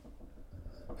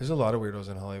 There's a lot of weirdos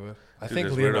in Hollywood. I Dude, think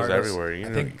there's weirdos Leonardo's everywhere.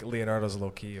 I think Leonardo's low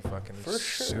key a fucking For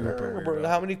super sure, weirdo. bro.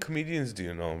 How many comedians do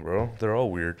you know, bro? They're all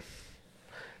weird.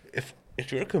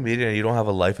 If you're a comedian and you don't have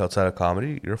a life outside of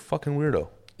comedy, you're a fucking weirdo.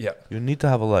 Yeah. You need to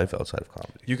have a life outside of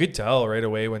comedy. You could tell right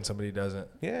away when somebody doesn't.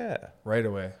 Yeah. Right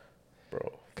away.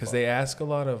 Bro. Because they ask a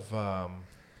lot of...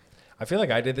 I feel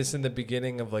like I did this in the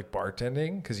beginning of like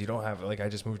bartending because you don't have... Like I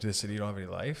just moved to the city. You don't have any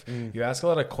life. You ask a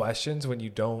lot of questions when you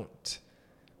don't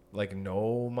like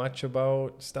know much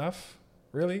about stuff,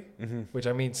 really. Which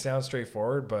I mean sounds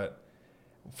straightforward, but...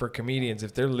 For comedians,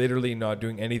 if they're literally not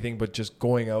doing anything but just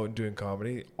going out and doing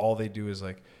comedy, all they do is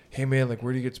like, hey man, like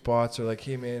where do you get spots? Or like,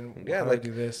 hey man, how do I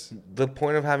do this? The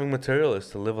point of having material is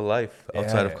to live a life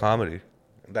outside of comedy.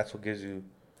 That's what gives you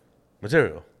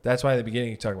material. That's why in the beginning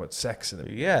you talk about sex.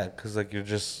 Yeah, because like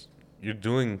you're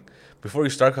doing, before you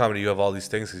start comedy, you have all these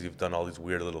things because you've done all these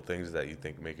weird little things that you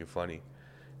think make you funny.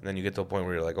 And then you get to a point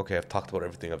where you're like, okay, I've talked about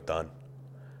everything I've done.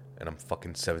 And I'm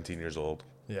fucking 17 years old.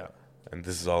 Yeah. And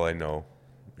this is all I know.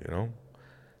 You know,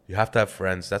 you have to have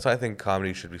friends. That's why I think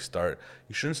comedy should be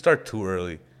You shouldn't start too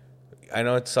early. I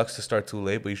know it sucks to start too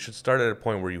late, but you should start at a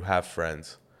point where you have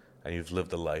friends and you've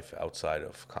lived a life outside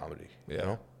of comedy. Yeah. You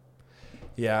know?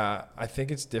 Yeah, I think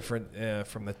it's different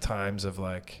from the times of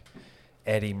like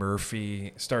Eddie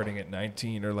Murphy starting at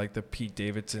 19 or like the Pete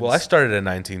Davidsons. Well, I started at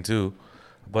 19 too,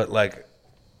 but like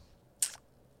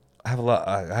I have a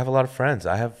lot of friends.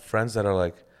 I have friends that are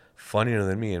like funnier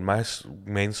than me. In my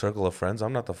main circle of friends,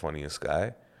 I'm not the funniest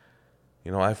guy.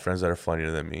 You know, I have friends that are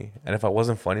funnier than me. And if I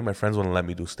wasn't funny, my friends wouldn't let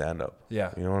me do stand-up.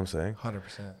 Yeah. You know what I'm saying?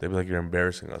 100%. They'd be like, you're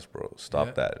embarrassing us, bro.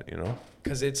 Stop that, you know?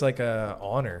 Because it's like a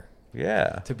honor.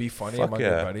 Yeah. To be funny Fuck among yeah.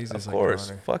 your buddies is of like course.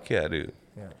 an honor. Fuck yeah, dude.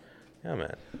 Yeah. Yeah,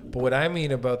 man. But what I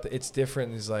mean about it's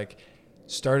different is like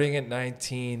starting at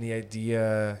 19, the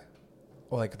idea,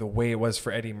 like the way it was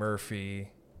for Eddie Murphy,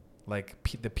 like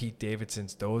the Pete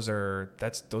Davidsons, those are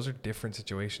different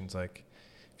situations. Like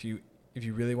if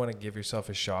you really want to give yourself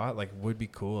a shot, like would be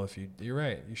cool if you're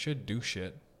right. You should do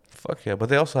shit. Fuck yeah. But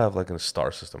they also have like a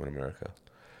star system in America.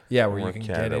 Yeah, where you can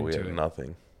Canada, get into we have it.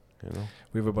 Nothing. You know?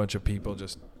 We have a bunch of people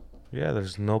just... Yeah,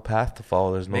 there's no path to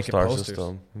follow. There's no Making star posters.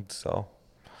 system. So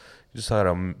you just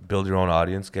gotta build your own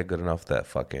audience, get good enough that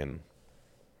fucking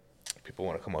people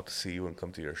want to come out to see you and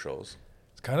come to your shows.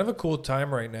 It's kind of a cool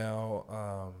time right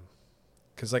now.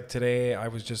 Because like today I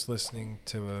was just listening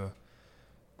to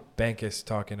Bankus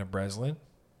talking to Breslin.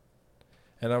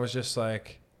 And I was just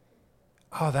like,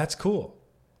 oh, that's cool.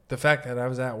 The fact that I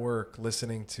was at work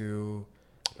listening to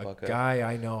a guy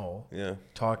I know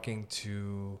talking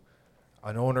to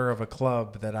an owner of a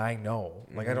club that I know.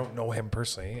 Like, I don't know him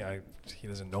personally. He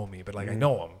doesn't know me, but like I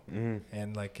know him.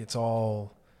 And like it's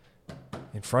all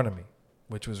in front of me,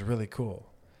 which was really cool.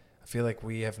 I feel like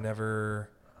we have never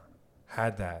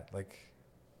had that. Like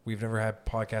we've never had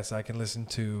podcasts I can listen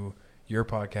to your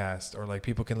podcast or like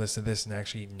people can listen to this and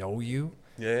actually know you.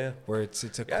 Yeah. Where it's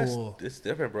a cool... It's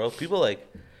different, bro. People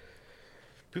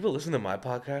listen to my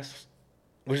podcast,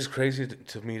 which is crazy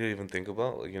to me to even think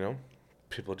about, like, you know?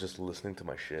 People just listening to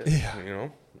my shit, you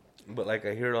know? But, like,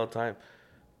 I hear it all the time.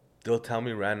 They'll tell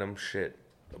me random shit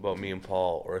about me and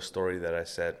Paul or a story that I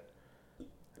said.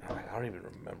 And I'm like, I don't even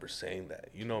remember saying that.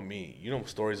 You know me. You know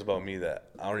stories about me that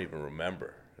I don't even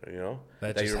remember, you know?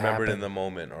 That you remembered in the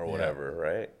moment or whatever,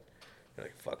 right? You're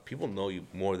like, fuck, people know you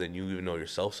more than you even know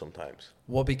yourself sometimes.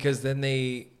 Well, because then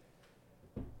they...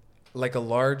 Like a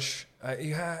large...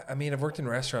 I mean, I've worked in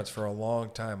restaurants for a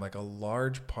long time. Like a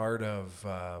large part of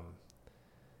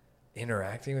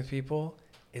interacting with people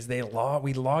is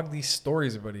we log these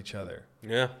stories about each other.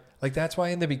 Yeah. Like that's why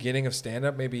in the beginning of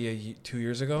stand-up, maybe 2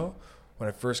 years ago, when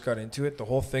I first got into it, the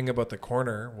whole thing about the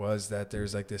corner was that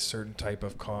there's like this certain type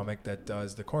of comic that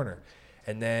does the corner.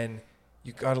 And then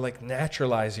you got to like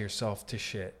naturalize yourself to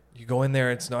shit. You go in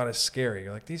there, it's not as scary.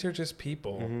 You're like, these are just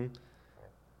people. Mm-hmm.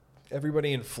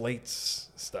 Everybody inflates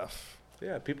stuff.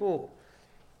 Yeah, people...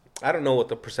 I don't know what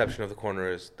the perception of the corner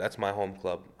is. That's my home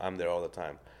club. I'm there all the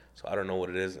time. So I don't know what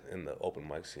it is in the open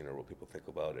mic scene or what people think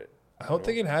about it. I don't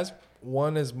think it has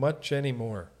one as much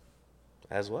anymore.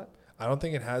 As what? I don't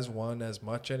think it has one as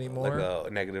much anymore. Like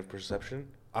a negative perception?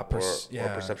 Or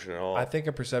perception at all? I think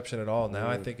a perception at all. Now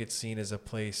I think it's seen as a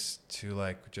place to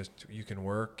like just you can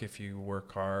work if you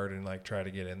work hard and like try to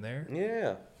get in there.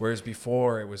 Yeah. Whereas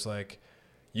before it was like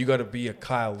you got to be a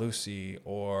Kyle Lucy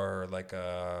or like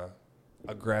a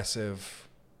aggressive.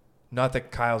 Not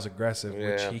that Kyle's aggressive,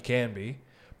 which he can be,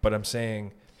 but I'm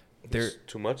saying there's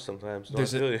too much sometimes.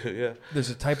 There's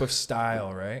a type of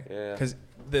style, right? Yeah. Because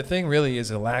the thing really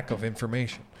is a lack of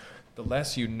information. The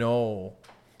less you know,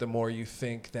 the more you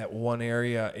think that one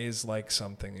area is like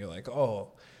something. You're like, oh,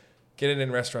 get it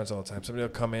in restaurants all the time. Somebody will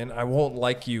come in. I won't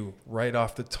like you right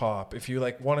off the top. If you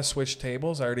like want to switch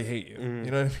tables, I already hate you.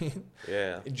 You know what I mean?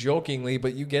 Yeah. Jokingly,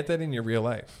 but you get that in your real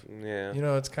life. Yeah. You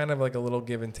know, it's kind of like a little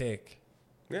give and take.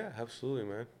 Yeah, absolutely,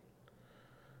 man.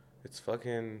 It's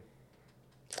fucking,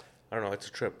 I don't know, it's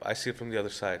a trip. I see it from the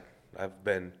other side.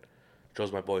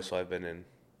 Joe's my boy, so I've been in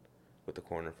with the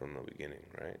corner from the beginning,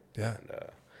 right? Yeah. And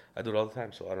I do it all the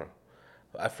time, so I don't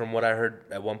know. From what I heard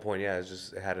at one point, yeah, it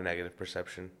had a negative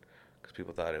perception because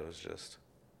people thought it was just.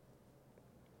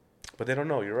 But they don't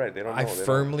know. You're right. They don't know. I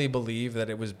firmly believe that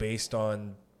it was based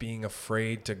on being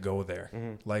afraid to go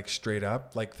there, like straight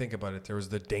up. Like think about it. There was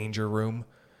the danger room,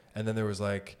 and then there was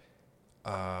like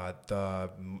the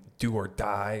do or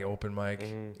die open mic.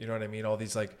 You know what I mean? All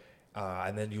these like,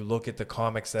 and then you look at the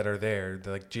comics that are there,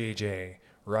 like JJ,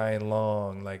 Ryan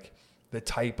Long, like the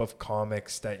type of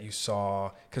comics that you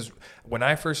saw. Because when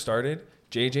I first started,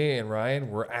 JJ and Ryan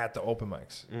were at the open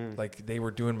mics. Like they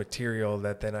were doing material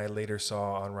that then I later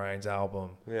saw on Ryan's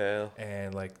album. Yeah.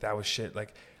 And like that was shit.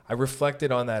 Like I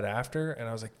reflected on that after, and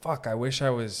I was like, fuck, I wish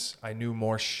I knew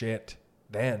more shit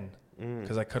then.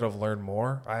 Because I could have learned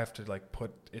more. I have to like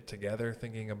put it together,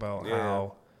 thinking about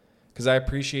how. Because I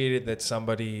appreciated that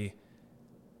somebody,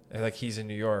 like he's in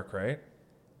New York, right?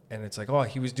 And it's like, oh,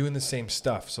 he was doing the same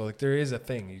stuff. So like there is a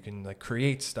thing you can like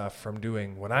create stuff from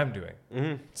doing what I'm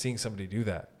doing. Seeing somebody do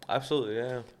that. Absolutely,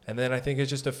 yeah. And then I think it's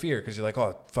just a fear because you're like,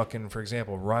 oh, fucking, for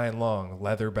example, Ryan Long,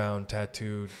 leather-bound,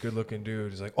 tattooed, good-looking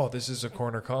dude. Is like, oh, this is a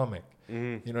corner comic.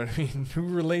 You know what I mean? Who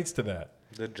relates to that?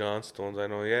 The Johnstones, I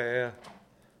know. Yeah.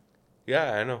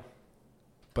 Yeah, I know.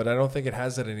 But I don't think it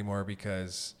has that anymore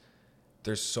because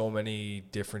there's so many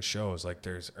different shows. Like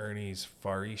there's Ernie's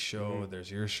Far East show,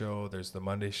 there's your show, there's the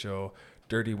Monday show,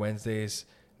 Dirty Wednesdays.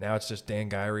 Now it's just Dan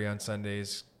Gyrie on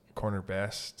Sundays, Corner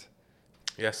Best.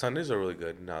 Yeah, Sundays are really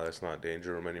good. Now that's not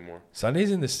Danger Room anymore.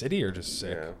 Sundays in the city are just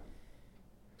sick.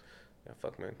 Yeah,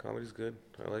 fuck, man. Comedy's good.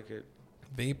 I like it.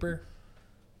 Vapor?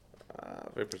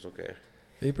 Vapor's okay.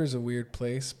 Vapor's a weird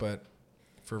place, but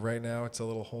for right now, it's a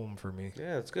little home for me.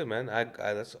 Yeah, it's good, man. I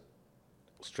that's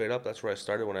straight up. That's where I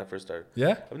started when I first started.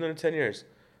 Yeah? I've been doing it 10 years.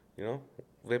 You know,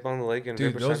 Vape on the Lake and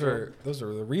dude, Vapor those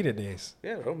Central. are the Rita days.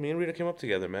 Yeah, bro. Me and Rita came up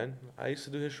together, man. I used to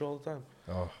do his show all the time.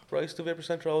 Oh, bro, I used to do Vapor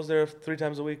Central. I was there 3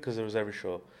 times a week because there was every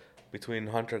show. Between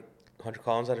Hunter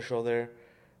Collins had a show there.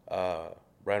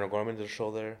 Brian O'Gorman did a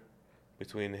show there.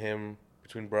 Between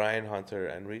Brian, Hunter,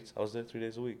 and Reitz, I was there 3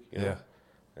 days a week. You know?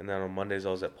 And then on Mondays,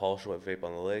 I was at Paul's show at Vape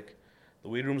on the Lake. The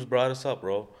weed rooms brought us up,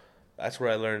 bro. That's where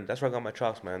I learned. That's where I got my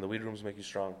chops, man. The weed rooms make you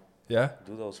strong. Yeah?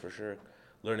 Do those for sure.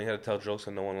 Learning how to tell jokes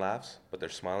and no one laughs, but they're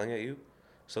smiling at you.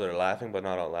 So they're laughing, but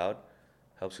not out loud.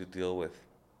 Helps you deal with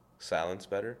silence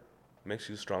better. Makes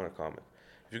you a stronger comic.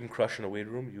 If you can crush in a weed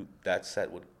room, that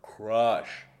set would crush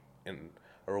in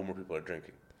a room where people are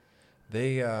drinking.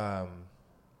 They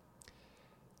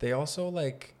also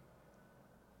like,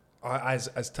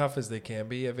 as tough as they can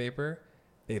be at Vapor,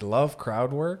 they love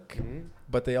crowd work,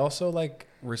 but they also like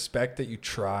respect that you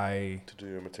try to do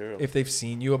your material if they've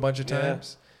seen you a bunch of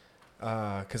times.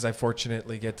 Because I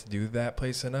fortunately get to do that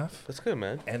place enough. That's good,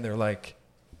 man. And they're like,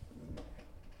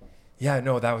 yeah,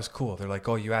 no, that was cool. They're like,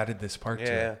 oh, you added this part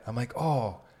to it. I'm like,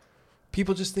 oh,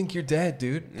 people just think you're dead,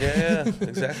 dude. Yeah,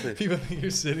 exactly. People think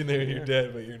you're sitting there and you're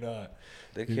dead, but you're not.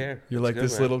 They care. You're like good,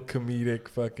 this little comedic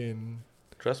fucking.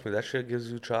 Trust me, that shit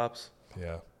gives you chops.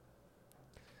 Yeah.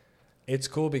 It's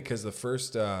cool because the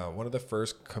first one of the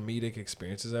first comedic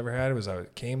experiences I ever had was I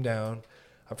came down.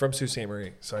 I'm from Sault Ste.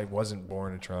 Marie, so I wasn't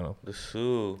born in Toronto. The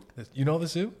Sioux. You know the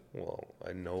Sioux? Well,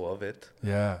 I know of it.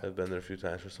 Yeah. I've been there a few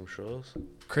times for some shows.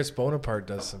 Chris Bonaparte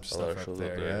does some stuff up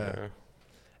there. Yeah.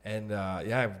 And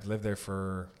I've lived there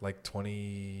for like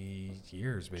 20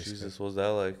 years, basically. Jesus, what was that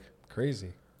like?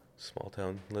 Crazy. Small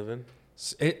town living?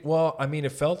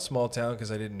 It felt small town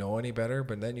because I didn't know any better.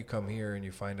 But then you come here and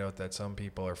you find out that some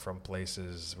people are from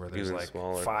places where there's even like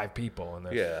smaller. 5 people and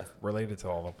they're related to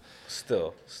all of them.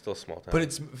 Still small town. But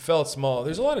it felt small.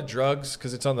 There's a lot of drugs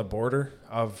because it's on the border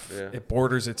of it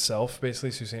borders itself basically.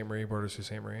 Sault Ste. Marie borders Sault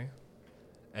Ste. Marie,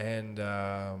 and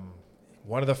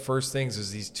one of the first things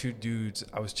is these 2 dudes.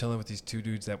 I was chilling with these 2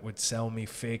 dudes that would sell me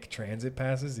fake transit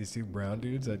passes. These 2 brown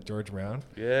dudes at George Brown.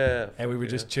 Yeah. And we would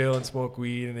just chill and smoke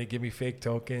weed, and they give me fake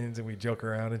tokens, and we joke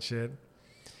around and shit.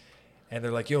 And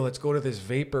they're like, "Yo, let's go to this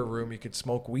Vapor room. You could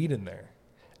smoke weed in there."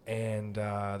 And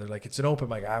they're like, "It's an open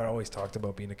mic." I always talked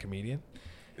about being a comedian.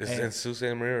 Is it in Sault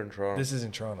Ste. Marie or in Toronto? This is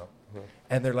in Toronto.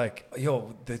 And they're like,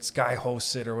 yo, this guy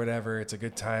hosts it or whatever. It's a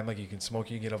good time. Like, you can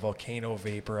smoke. You can get a volcano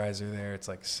vaporizer there. It's,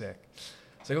 like, sick.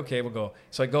 It's like, okay, we'll go.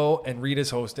 So I go, and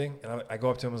Rita's hosting, and I go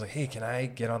up to him. I was like, hey, can I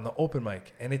get on the open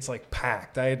mic? And it's like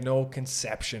packed. I had no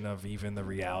conception of even the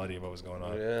reality of what was going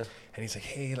on. Yeah. And he's like,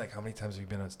 hey, like, how many times have you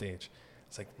been on stage?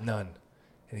 It's like, none.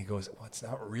 And he goes, well, it's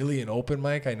not really an open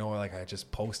mic. I know, like, I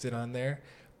just posted on there,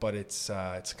 but it's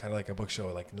kind of like a book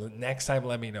show. Like, next time,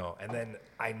 let me know. And then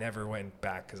I never went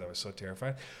back because I was so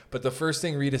terrified. But the first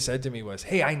thing Rita said to me was,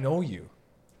 hey, I know you.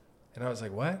 And I was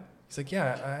like, what? He's like,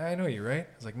 yeah, I know you, right?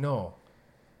 I was like, no.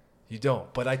 You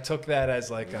don't. But I took that as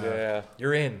like,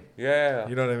 you're in. Yeah.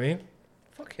 You know what I mean?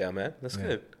 Fuck yeah, man. That's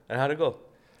good. And how'd it go?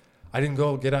 I didn't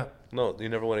go get up. No, you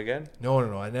never went again? No.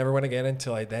 I never went again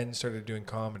until I then started doing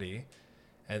comedy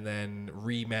and then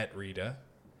re-met Rita.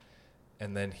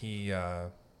 And then he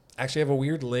actually have a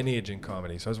weird lineage in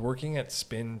comedy. So I was working at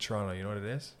Spin Toronto. You know what it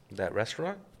is? That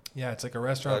restaurant? Yeah, it's like a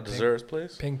restaurant. Desserts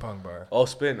place? Ping pong bar. Oh,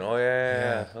 Spin. Oh,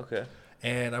 yeah. Okay.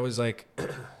 And I was like,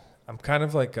 I'm kind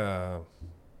of like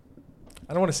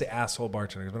I don't want to say asshole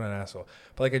bartender because I'm not an asshole,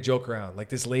 but like I joke around. Like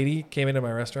this lady came into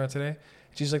my restaurant today. And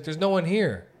she's like, there's no one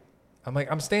here. I'm like,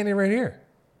 I'm standing right here.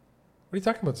 What are you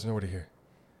talking about? There's nobody here.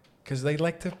 Because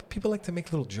people like to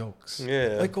make little jokes.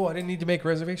 Yeah. Like, oh, I didn't need to make a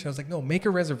reservation. I was like, no, make a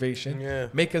reservation. Yeah.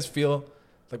 Make us feel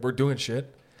like we're doing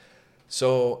shit.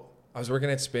 So I was working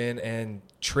at Spin and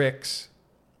Trix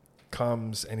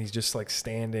comes and he's just like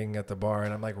standing at the bar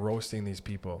and I'm like roasting these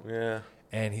people. Yeah.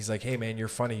 And he's like, hey man, you're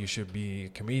funny. You should be a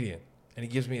comedian. And he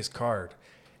gives me his card.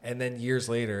 And then years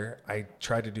later, I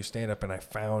tried to do stand-up and I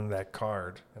found that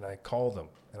card and I called him.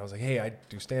 And I was like, hey, I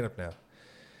do stand-up now.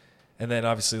 And then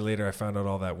obviously later I found out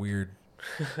all that weird.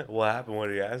 What happened? What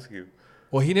did he ask you?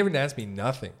 Well, he never asked me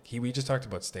nothing. We just talked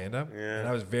about stand-up. Yeah. And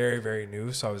I was very, very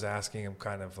new. So I was asking him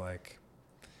kind of like,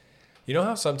 you know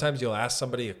how sometimes you'll ask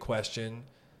somebody a question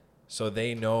so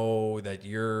they know that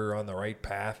you're on the right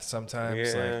path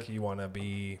sometimes? Yeah. Like you want to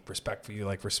be respectful. You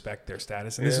like respect their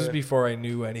status. And this was before I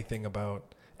knew anything about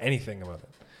it.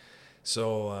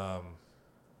 So,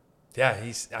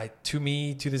 to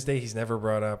me, to this day, he's never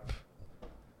brought up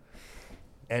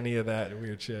any of that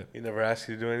weird shit. He never asked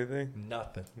you to do anything?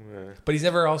 Nothing. Yeah. But he's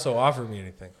never also offered me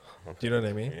anything. Do you know what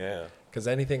I mean? Yeah. Because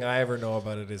anything I ever know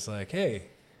about it is like, hey,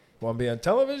 want to be on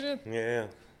television? Yeah.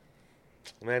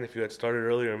 Man, if you had started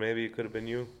earlier, maybe it could have been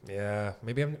you. Yeah.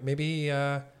 Maybe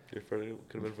Could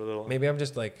have been for a little. maybe I'm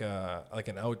just like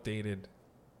an outdated,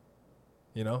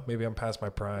 maybe I'm past my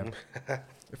prime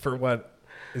for what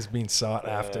is being sought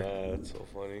after. That's so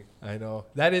funny. I know.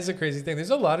 That is a crazy thing. There's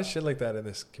a lot of shit like that in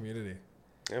this community.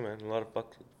 Yeah, man. A lot of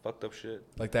fucked up shit.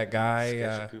 Like that guy,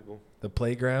 Sketchy people. the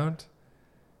playground,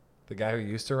 the guy who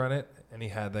used to run it, and he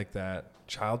had like that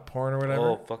child porn or whatever.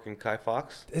 Oh, fucking Kai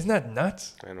Fox? Isn't that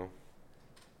nuts? I know.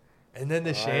 And then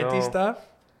the shanty stuff.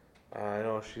 I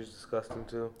know. She's disgusting,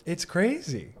 too. It's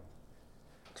crazy.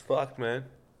 It's fucked, man.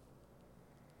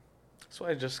 That's why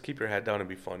I just keep your head down and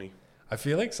be funny. I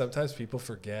feel like sometimes people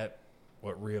forget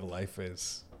what real life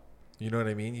is. You know what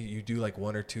I mean? You do like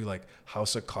one or two like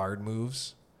house of card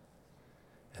moves.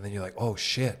 And then you're like, oh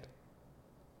shit.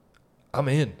 I'm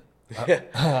in.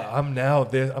 I'm now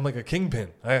this. I'm like a kingpin.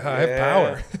 I have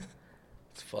power.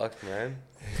 It's fucked, man.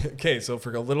 Okay, so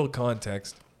for a little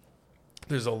context,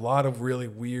 there's a lot of really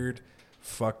weird,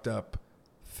 fucked up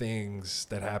things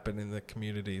that happen in the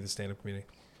community, the stand-up community.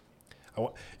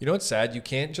 You know what's sad? You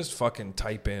can't just fucking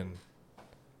type in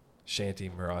Shanti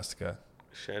Marostica.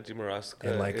 Shanti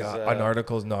Marostica. And like an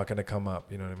article's not going to come up.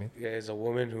 You know what I mean? Yeah, is a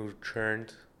woman who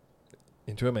turned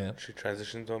into a man. She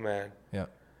transitioned into a man. Yeah.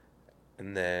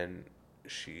 And then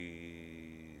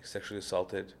she sexually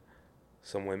assaulted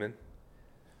some women.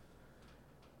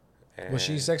 Well,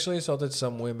 she sexually assaulted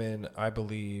some women, I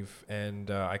believe, and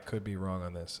I could be wrong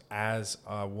on this, as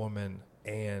a woman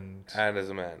and as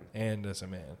a man. And as a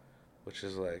man. Which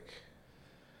is like,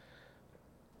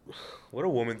 what a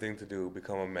woman thing to do,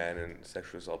 become a man and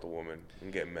sexually assault a woman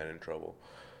and get men in trouble.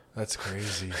 That's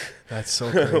crazy. That's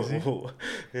so crazy.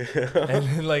 Yeah. And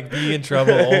then, like, be in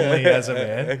trouble only as a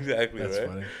man. Exactly. That's right?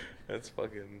 funny. That's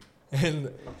fucking.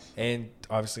 And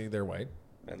obviously they're white.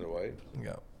 And they're white.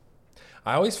 Yeah.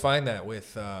 I always find that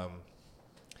with,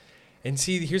 and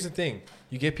see, here's the thing: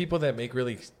 you get people that make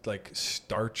really like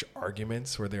starch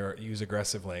arguments where they use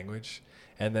aggressive language,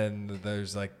 and then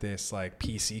there's like this like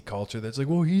PC culture that's like,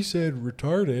 well, he said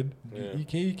retarded. Yeah.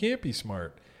 You can't be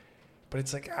smart, but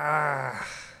it's like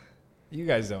you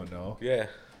guys don't know. Yeah.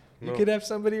 No. You could have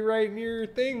somebody write in your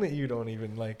thing that you don't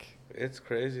even like. It's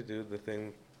crazy, dude.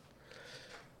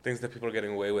 Things that people are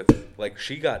getting away with. Like,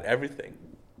 she got everything.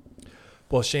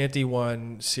 Well, Shanti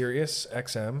won Sirius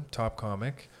XM Top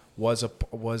Comic. Was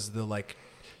the like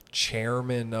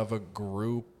chairman of a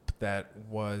group that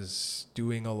was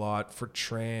doing a lot for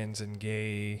trans and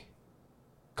gay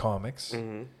comics.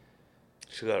 Mm-hmm.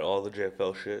 She got all the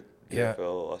JFL shit. Yeah.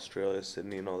 JFL, Australia,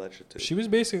 Sydney, and all that shit too. She was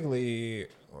basically,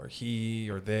 or he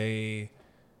or they,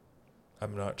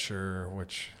 I'm not sure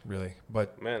which really,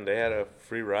 but Man, they had a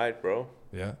free ride, bro.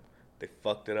 yeah. They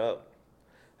fucked it up.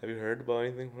 Have you heard about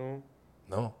anything from them?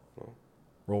 No. No.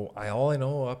 Well, all I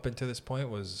know up until this point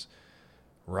was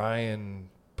Ryan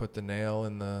put the nail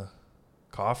in the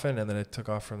coffin, and then it took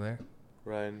off from there.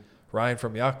 Ryan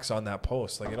from Yucks on that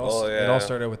post. Like it all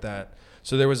started with that.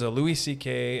 So there was a Louis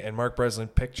C.K. and Mark Breslin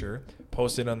picture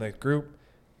posted on the group.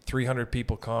 300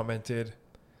 people commented.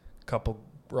 Couple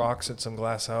rocks at some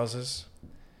glass houses.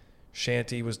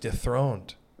 Shanty was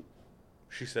dethroned.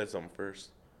 She said something first.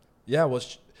 Yeah, well,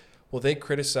 they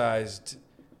criticized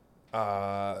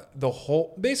the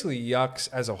whole, basically Yucks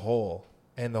as a whole,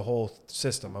 and the whole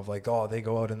system of like, oh, they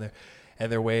go out in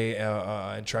their way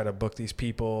and try to book these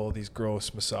people, these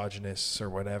gross misogynists or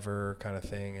whatever kind of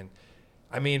thing. And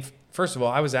I mean, first of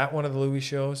all, I was at one of the Louis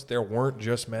shows. There weren't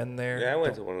just men there. Yeah, I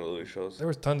went to one of the Louis shows. There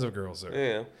was tons of girls there.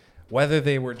 Yeah. Whether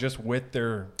they were just with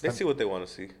their... They see what they want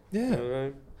to see. Yeah. You know what I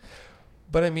mean?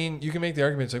 But I mean, you can make the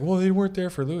argument, it's like, well, they weren't there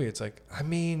for Louis. It's like, I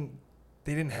mean,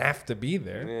 they didn't have to be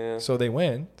there. Yeah. So they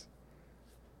went.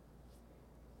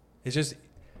 It's just...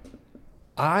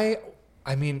 I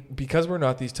mean, because we're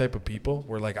not these type of people,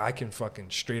 we're like, I can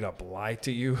fucking straight up lie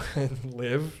to you and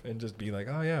live and just be like,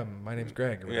 oh yeah, my name's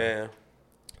Greg. Yeah.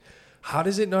 How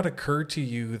does it not occur to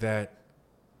you that,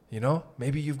 you know,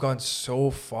 maybe you've gone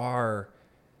so far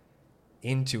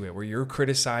into it where you're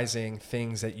criticizing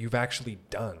things that you've actually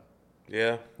done?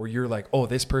 Yeah. Where you're like, oh,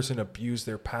 this person abused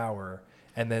their power.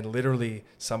 And then literally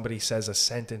somebody says a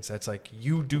sentence that's like,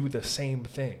 you do the same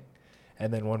thing.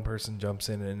 And then one person jumps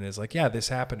in and is like, yeah, this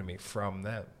happened to me from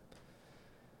them.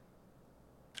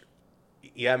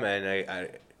 Yeah, man. I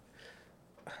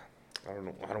don't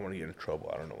know. I don't want to get in trouble.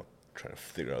 I don't know. I'm trying to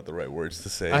figure out the right words to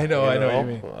say. I know what you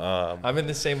mean. I'm in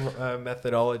the same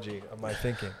methodology of my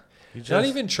thinking. Not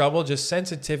even trouble, just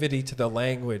sensitivity to the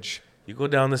language. You go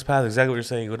down this path, exactly what you're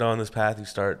saying. You go down this path,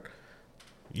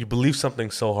 you believe something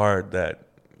so hard that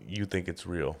you think it's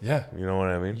real. Yeah. You know what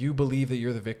I mean? You believe that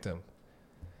you're the victim.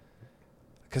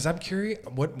 Because I'm curious,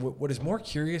 what is more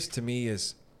curious to me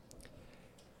is,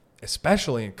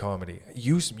 especially in comedy,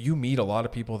 you meet a lot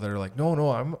of people that are like,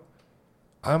 no,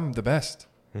 I'm the best.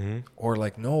 Mm-hmm. Or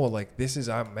like, no, like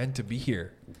I'm meant to be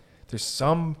here. There's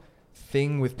some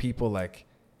thing with people like,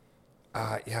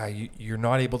 you're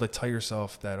not able to tell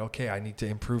yourself that, okay, I need to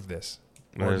improve this.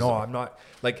 Or no, I'm not.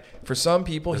 Like, for some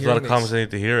people, there's a lot of comments that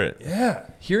need to hear it. Yeah.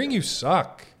 Hearing you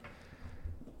suck.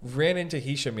 Ran into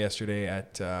Hisham yesterday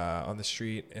on the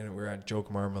street, and we were at Joke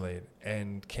Marmalade.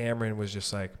 And Cameron was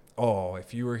just like, oh,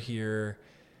 if you were here,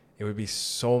 it would be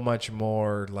so much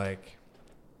more like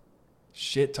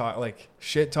shit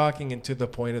talking and to the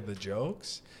point of the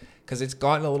jokes. Because it's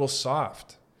gotten a little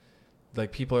soft.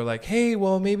 Like, people are like, hey,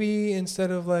 well, maybe instead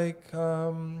of like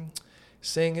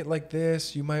saying it like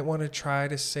this, you might want to try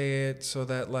to say it so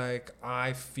that like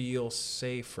I feel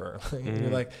safer. And you're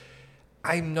like,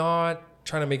 I'm not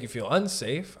trying to make you feel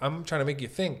unsafe. I'm trying to make you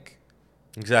think.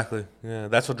 Exactly. Yeah,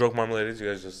 that's what Joke Marmalade is. You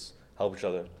guys just help each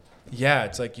other. Yeah,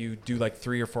 it's like you do like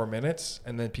 3 or 4 minutes,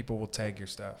 and then people will tag your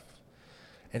stuff.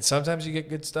 And sometimes you get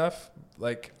good stuff.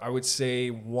 Like, I would say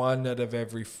 1 out of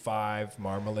every 5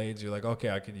 Marmalades, you're like,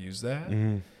 okay, I could use that.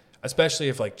 Mm-hmm. Especially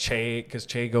if like because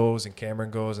Che goes and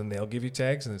Cameron goes, and they'll give you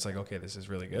tags, and it's like, okay, this is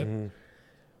really good. Mm-hmm.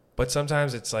 But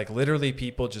sometimes it's like literally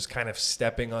people just kind of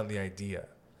stepping on the idea.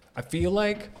 I feel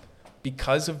like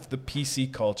because of the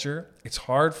PC culture, it's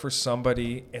hard for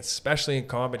somebody, especially in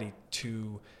comedy,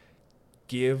 to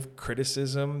give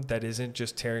criticism that isn't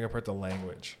just tearing apart the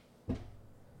language.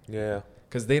 Yeah.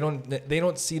 Because they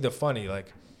don't see the funny.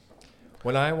 Like,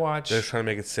 when I watch... They're just trying to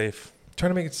make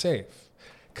it safe.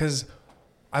 Because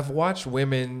I've watched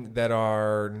women that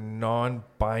are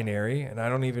non-binary, and I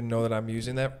don't even know that I'm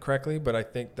using that correctly, but I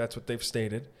think that's what they've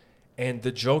stated. And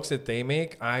the jokes that they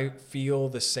make, I feel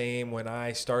the same when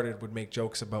I would make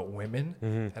jokes about women.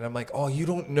 Mm-hmm. And I'm like, oh, you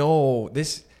don't know.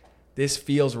 This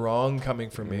feels wrong coming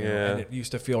from me. Yeah. And it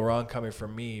used to feel wrong coming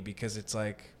from me because it's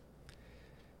like,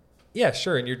 yeah,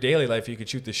 sure, in your daily life you could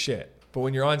shoot the shit. But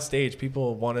when you're on stage,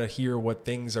 people want to hear what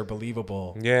things are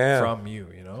believable from you,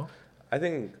 you know? I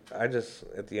think at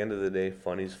the end of the day,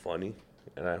 funny's funny.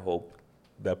 And I hope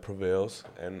that prevails.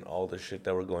 And all the shit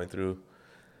that we're going through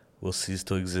will cease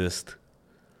to exist.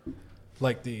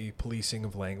 Like the policing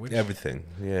of language? Everything,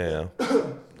 yeah.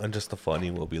 And just the funny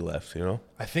will be left, you know?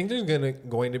 I think there's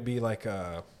going to be like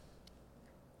a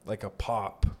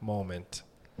pop moment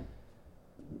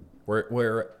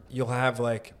where you'll have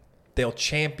like they'll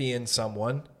champion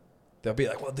someone. They'll be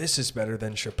like, well, this is better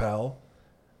than Chappelle.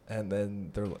 And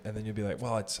then you'll be like,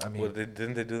 well, it's, I mean. Well,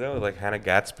 didn't they do that with like Hannah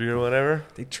Gatsby or whatever?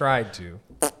 They tried to.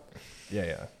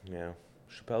 Yeah.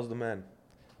 Chappelle's the man.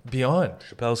 Beyond.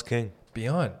 Chappelle's king.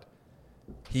 Beyond.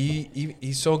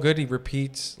 He's so good. He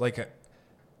repeats, like,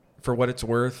 for what it's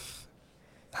worth,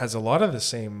 has a lot of the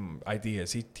same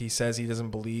ideas. He says he doesn't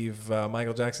believe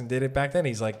Michael Jackson did it back then.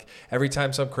 He's like, every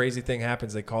time some crazy thing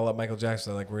happens, they call up Michael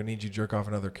Jackson. They're like, we're going to need you to jerk off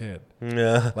another kid.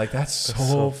 Yeah. Like, that's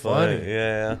so funny.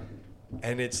 Yeah.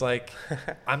 And it's like,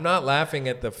 I'm not laughing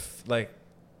at the,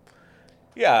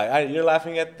 Yeah, you're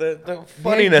laughing at the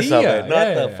funniness of it,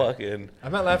 not the fucking.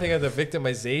 I'm not laughing at the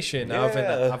victimization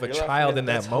of a child in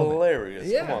that moment. Hilarious.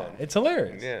 Yeah, Come on. it's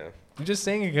hilarious. Yeah. You're just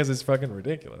saying it because it's fucking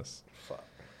ridiculous. Fuck.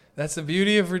 That's the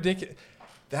beauty of ridiculous.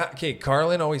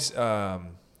 Carlin always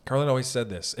said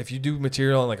this. If you do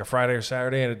material on like a Friday or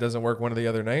Saturday and it doesn't work one of the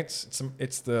other nights,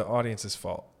 it's the audience's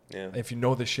fault. Yeah. If you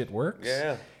know the shit works.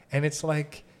 Yeah. And it's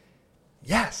like,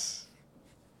 yes.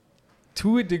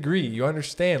 To a degree, you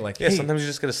understand. Like, yeah, hey, sometimes you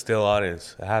just get a still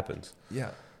audience. It happens.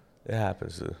 Yeah. It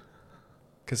happens. Dude.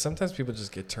 Because sometimes people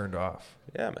just get turned off.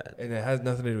 Yeah, man. And it has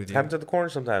nothing to do with It you. happens at the corner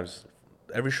sometimes.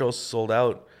 Every show's sold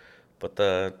out, but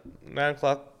the 9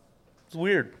 o'clock was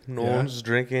weird. No one was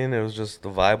drinking. It was just the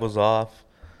vibe was off.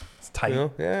 It's tight. You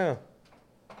know? Yeah.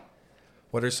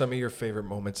 What are some of your favorite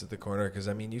moments at the corner? Because,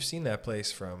 I mean, you've seen that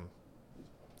place from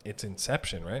its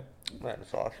inception, right? Man,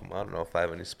 it's awesome. I don't know if I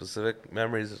have any specific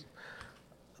memories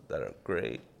that are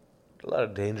great. A lot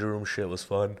of Danger Room shit was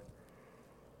fun.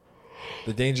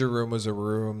 The Danger Room was a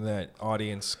room that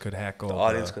audience could heckle. The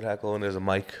audience could heckle, and there's a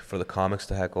mic for the comics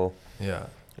to heckle. Yeah.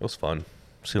 It was fun.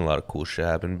 Seen a lot of cool shit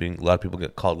happen. A lot of people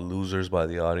get called losers by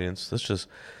the audience. That's just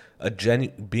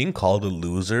being called a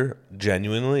loser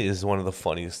genuinely is one of the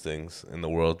funniest things in the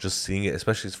world. Just seeing it,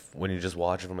 especially when you just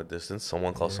watch it from a distance.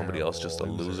 Someone calls somebody else just a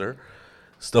loser.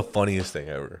 It's the funniest thing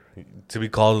ever. To be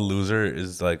called a loser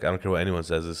is like, I don't care what anyone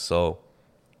says, is so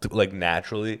like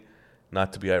naturally,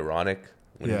 not to be ironic.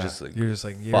 When you're just like you're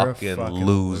fucking a fucking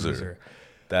loser.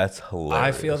 That's hilarious.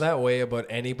 I feel that way about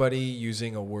anybody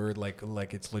using a word like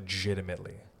it's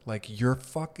legitimately. Like, you're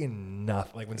fucking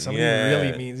nothing. Like, when somebody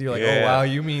really means, you're like, oh, wow,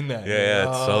 you mean that. Yeah,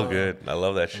 it's so good. I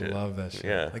love that shit. I love that shit.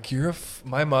 Yeah. Like,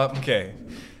 my mom, okay,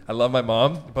 I love my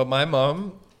mom, but my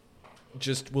mom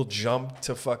just will jump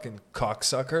to fucking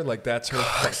cocksucker. Like, that's her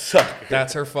cocksucker.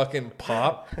 That's her fucking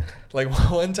pop. Like,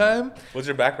 one time. What's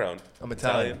your background? I'm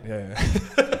Italian. Yeah.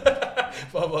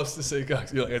 Mom loves to say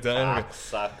cocksucker. You're like, Italian?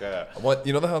 Cocksucker. What,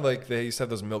 you know how, like, they used to have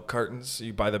those milk cartons?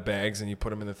 You buy the bags and you put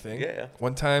them in the thing? Yeah.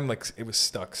 One time, like, it was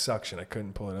stuck, suction. I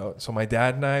couldn't pull it out. So my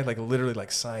dad and I, like, literally,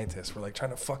 like, scientists, were, like,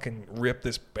 trying to fucking rip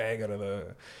this bag out of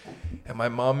the... And my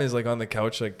mom is, like, on the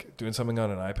couch, like, doing something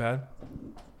on an iPad.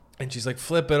 And she's like,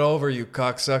 flip it over, you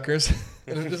cocksuckers.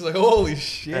 And I'm just like, holy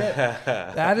shit.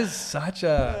 That is such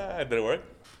a... Did it work?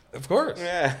 Of course.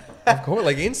 Yeah. Of course,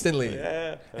 like, instantly.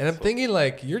 Yeah. And I'm thinking,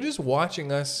 like, you're just watching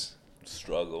us...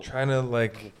 struggle. Trying to,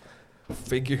 like,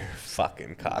 figure...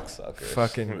 Fucking cocksuckers.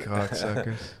 Fucking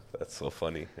cocksuckers. That's so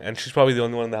funny. And she's probably the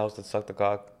only one in the house that sucked the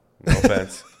cock. No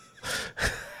offense.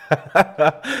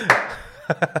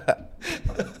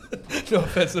 No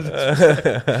offense to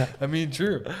this. I mean,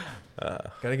 true.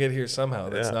 Gotta get here somehow.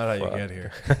 That's not how you get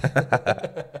here.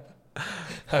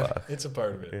 It's a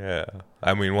part of it. Yeah.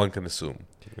 I mean, one can assume.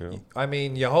 You know? I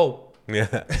mean, you hope.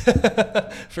 Yeah.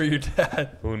 For your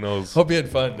dad. Who knows? Hope you had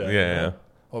fun, Dad. Yeah.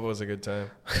 Hope it was a good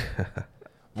time.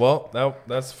 Well,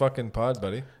 that's fucking pod,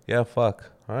 buddy. Yeah,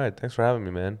 fuck. All right. Thanks for having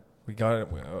me, man. We got it.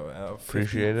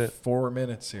 Appreciate it. 4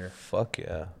 minutes here. Fuck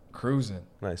yeah. Cruising.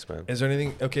 Nice, man. Is there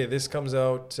anything? Okay, this comes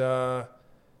out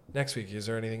next week. Is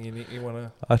there anything you want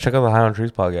to? Check out the High on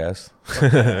Trees podcast.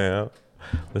 Yeah.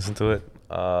 Listen to it.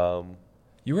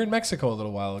 You were in Mexico a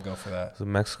little while ago for that.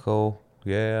 In Mexico.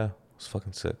 Yeah. It was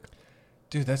fucking sick.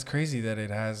 Dude, that's crazy that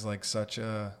it has like such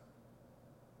a...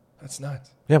 That's nuts.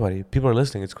 Yeah, buddy. People are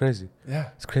listening. It's crazy. Yeah.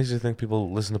 It's crazy to think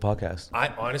people listen to podcasts. I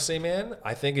honestly, man,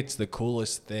 I think it's the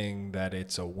coolest thing that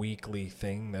it's a weekly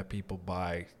thing that people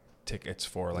buy tickets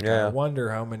for. Like, I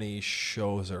wonder how many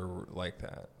shows are like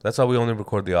that. That's why we only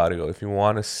record the audio. If you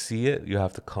want to see it, you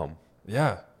have to come.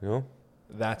 Yeah. You know?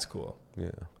 That's cool.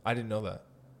 Yeah. I didn't know that.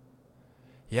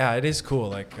 Yeah, it is cool.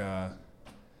 Like, I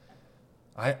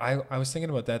was thinking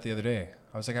about that the other day.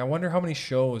 I was like, I wonder how many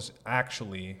shows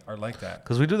actually are like that.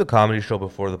 Because we do the comedy show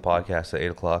before the podcast at 8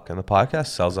 o'clock, and the podcast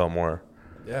sells out more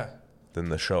than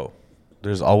the show.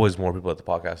 There's always more people at the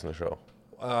podcast than the show.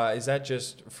 Is that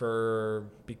just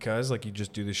because, like, you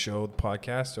just do the show, the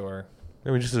podcast, or?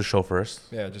 Yeah, we just do the show first.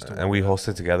 Yeah, and we host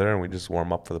it together, and we just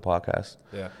warm up for the podcast.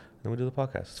 Yeah. and we do the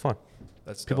podcast. It's fun.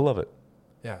 That's People dope. love it.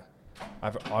 Yeah,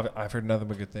 I've heard nothing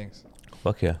but good things.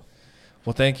 Fuck yeah.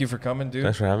 Well, thank you for coming, dude.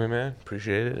 Thanks for having me, man.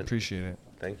 Appreciate it. Appreciate it.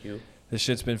 Thank you. This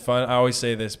shit's been fun. I always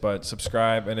say this, but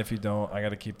subscribe, and if you don't, I got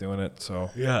to keep doing it. So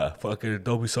Yeah, fucking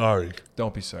don't be sorry.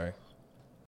 don't be sorry.